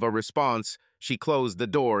think of a response, she closed the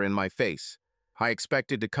door in my face. I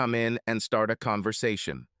expected to come in and start a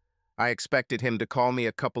conversation. I expected him to call me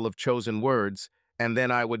a couple of chosen words, and then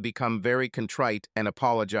I would become very contrite and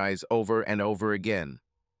apologize over and over again.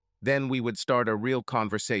 Then we would start a real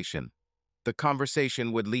conversation. The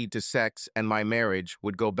conversation would lead to sex and my marriage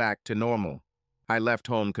would go back to normal. I left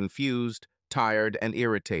home confused, tired, and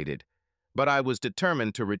irritated, but I was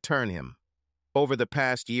determined to return him. Over the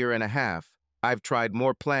past year and a half, I've tried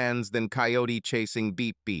more plans than coyote chasing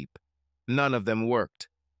beep beep. None of them worked.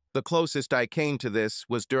 The closest I came to this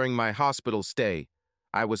was during my hospital stay.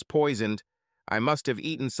 I was poisoned. I must have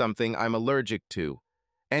eaten something I'm allergic to.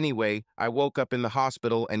 Anyway, I woke up in the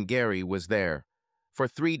hospital and Gary was there. For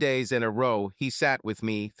 3 days in a row, he sat with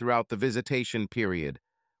me throughout the visitation period.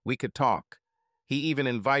 We could talk. He even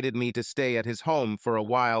invited me to stay at his home for a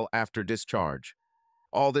while after discharge.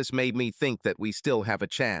 All this made me think that we still have a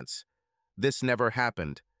chance. This never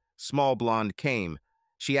happened. Small Blonde came.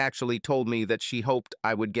 She actually told me that she hoped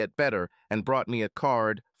I would get better and brought me a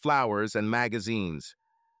card, flowers, and magazines.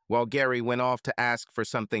 While Gary went off to ask for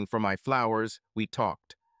something for my flowers, we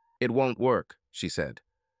talked. "It won't work," she said.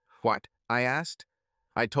 "What?" I asked.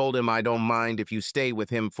 "I told him I don't mind if you stay with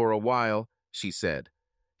him for a while," she said.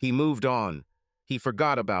 "He moved on. He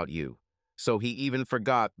forgot about you. So he even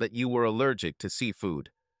forgot that you were allergic to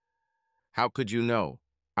seafood." "How could you know?"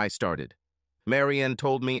 I started. "Marianne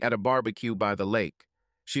told me at a barbecue by the lake.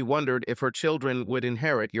 She wondered if her children would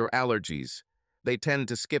inherit your allergies. They tend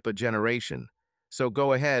to skip a generation. So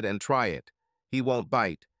go ahead and try it. He won't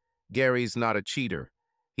bite. Gary's not a cheater.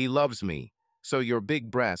 He loves me. So your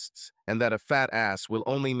big breasts and that a fat ass will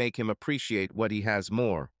only make him appreciate what he has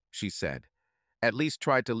more," she said. "At least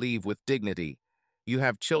try to leave with dignity. You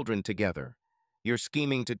have children together. Your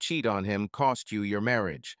scheming to cheat on him cost you your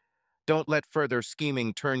marriage. Don't let further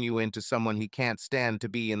scheming turn you into someone he can't stand to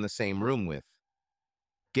be in the same room with."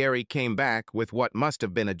 Gary came back with what must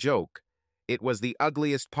have been a joke. It was the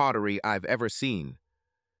ugliest pottery I've ever seen.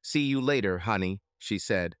 "See you later, honey," she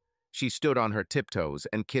said. She stood on her tiptoes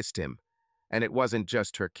and kissed him. And it wasn't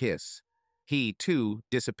just her kiss. He, too,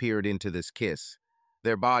 disappeared into this kiss.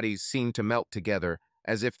 Their bodies seemed to melt together,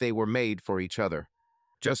 as if they were made for each other.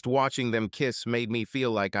 Just watching them kiss made me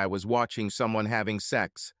feel like I was watching someone having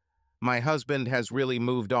sex. My husband has really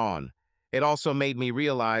moved on. It also made me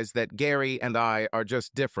realize that Gary and I are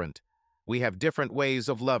just different. We have different ways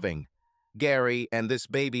of loving. Gary and this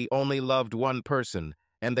baby only loved one person,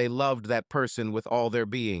 and they loved that person with all their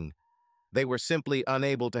being. They were simply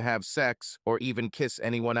unable to have sex or even kiss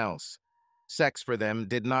anyone else. Sex for them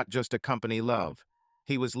did not just accompany love.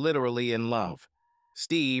 He was literally in love.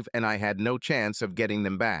 Steve and I had no chance of getting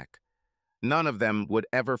them back. None of them would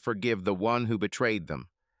ever forgive the one who betrayed them.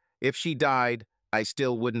 If she died, I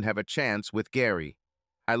still wouldn't have a chance with Gary.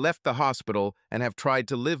 I left the hospital and have tried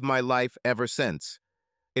to live my life ever since.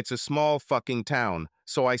 It's a small fucking town,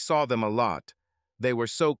 so I saw them a lot. They were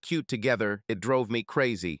so cute together, it drove me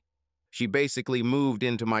crazy. She basically moved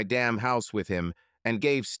into my damn house with him and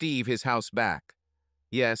gave Steve his house back.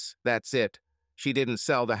 Yes, that's it. She didn't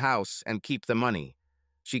sell the house and keep the money.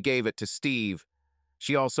 She gave it to Steve.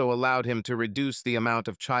 She also allowed him to reduce the amount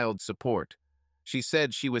of child support. She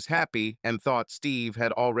said she was happy and thought Steve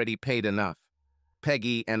had already paid enough.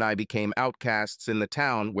 Peggy and I became outcasts in the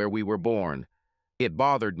town where we were born. It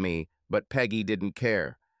bothered me, but Peggy didn't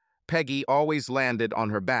care. Peggy always landed on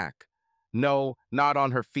her back. No, not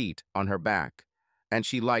on her feet, on her back. And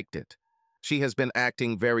she liked it. She has been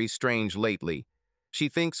acting very strange lately. She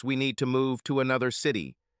thinks we need to move to another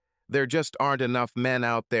city. There just aren't enough men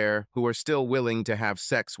out there who are still willing to have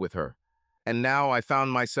sex with her. And now I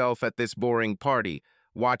found myself at this boring party,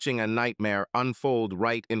 watching a nightmare unfold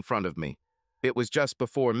right in front of me. It was just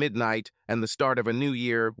before midnight, and the start of a new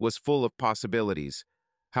year was full of possibilities.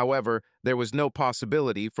 However, there was no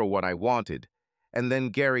possibility for what I wanted. And then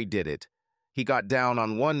Gary did it. He got down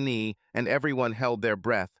on one knee, and everyone held their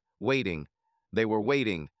breath, waiting. They were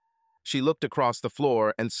waiting. She looked across the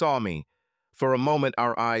floor and saw me. For a moment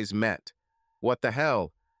our eyes met. What the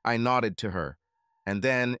hell? I nodded to her. And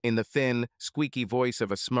then, in the thin, squeaky voice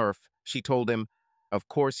of a Smurf, she told him, "Of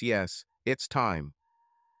course, yes, it's time."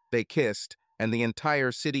 They kissed, and the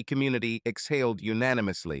entire city community exhaled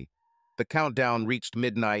unanimously. The countdown reached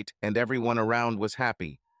midnight, and everyone around was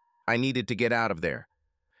happy. I needed to get out of there.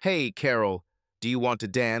 "Hey, Carol, do you want to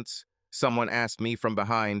dance?" Someone asked me from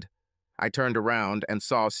behind. I turned around and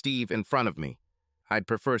saw Steve in front of me. "I'd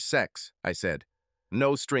prefer sex," I said.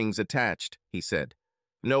 "No strings attached," he said.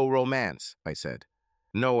 "No romance," I said.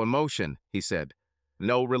 "No emotion," he said.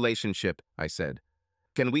 "No relationship," I said.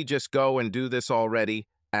 "Can we just go and do this already?"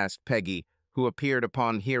 asked Peggy, who appeared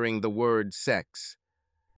upon hearing the word sex.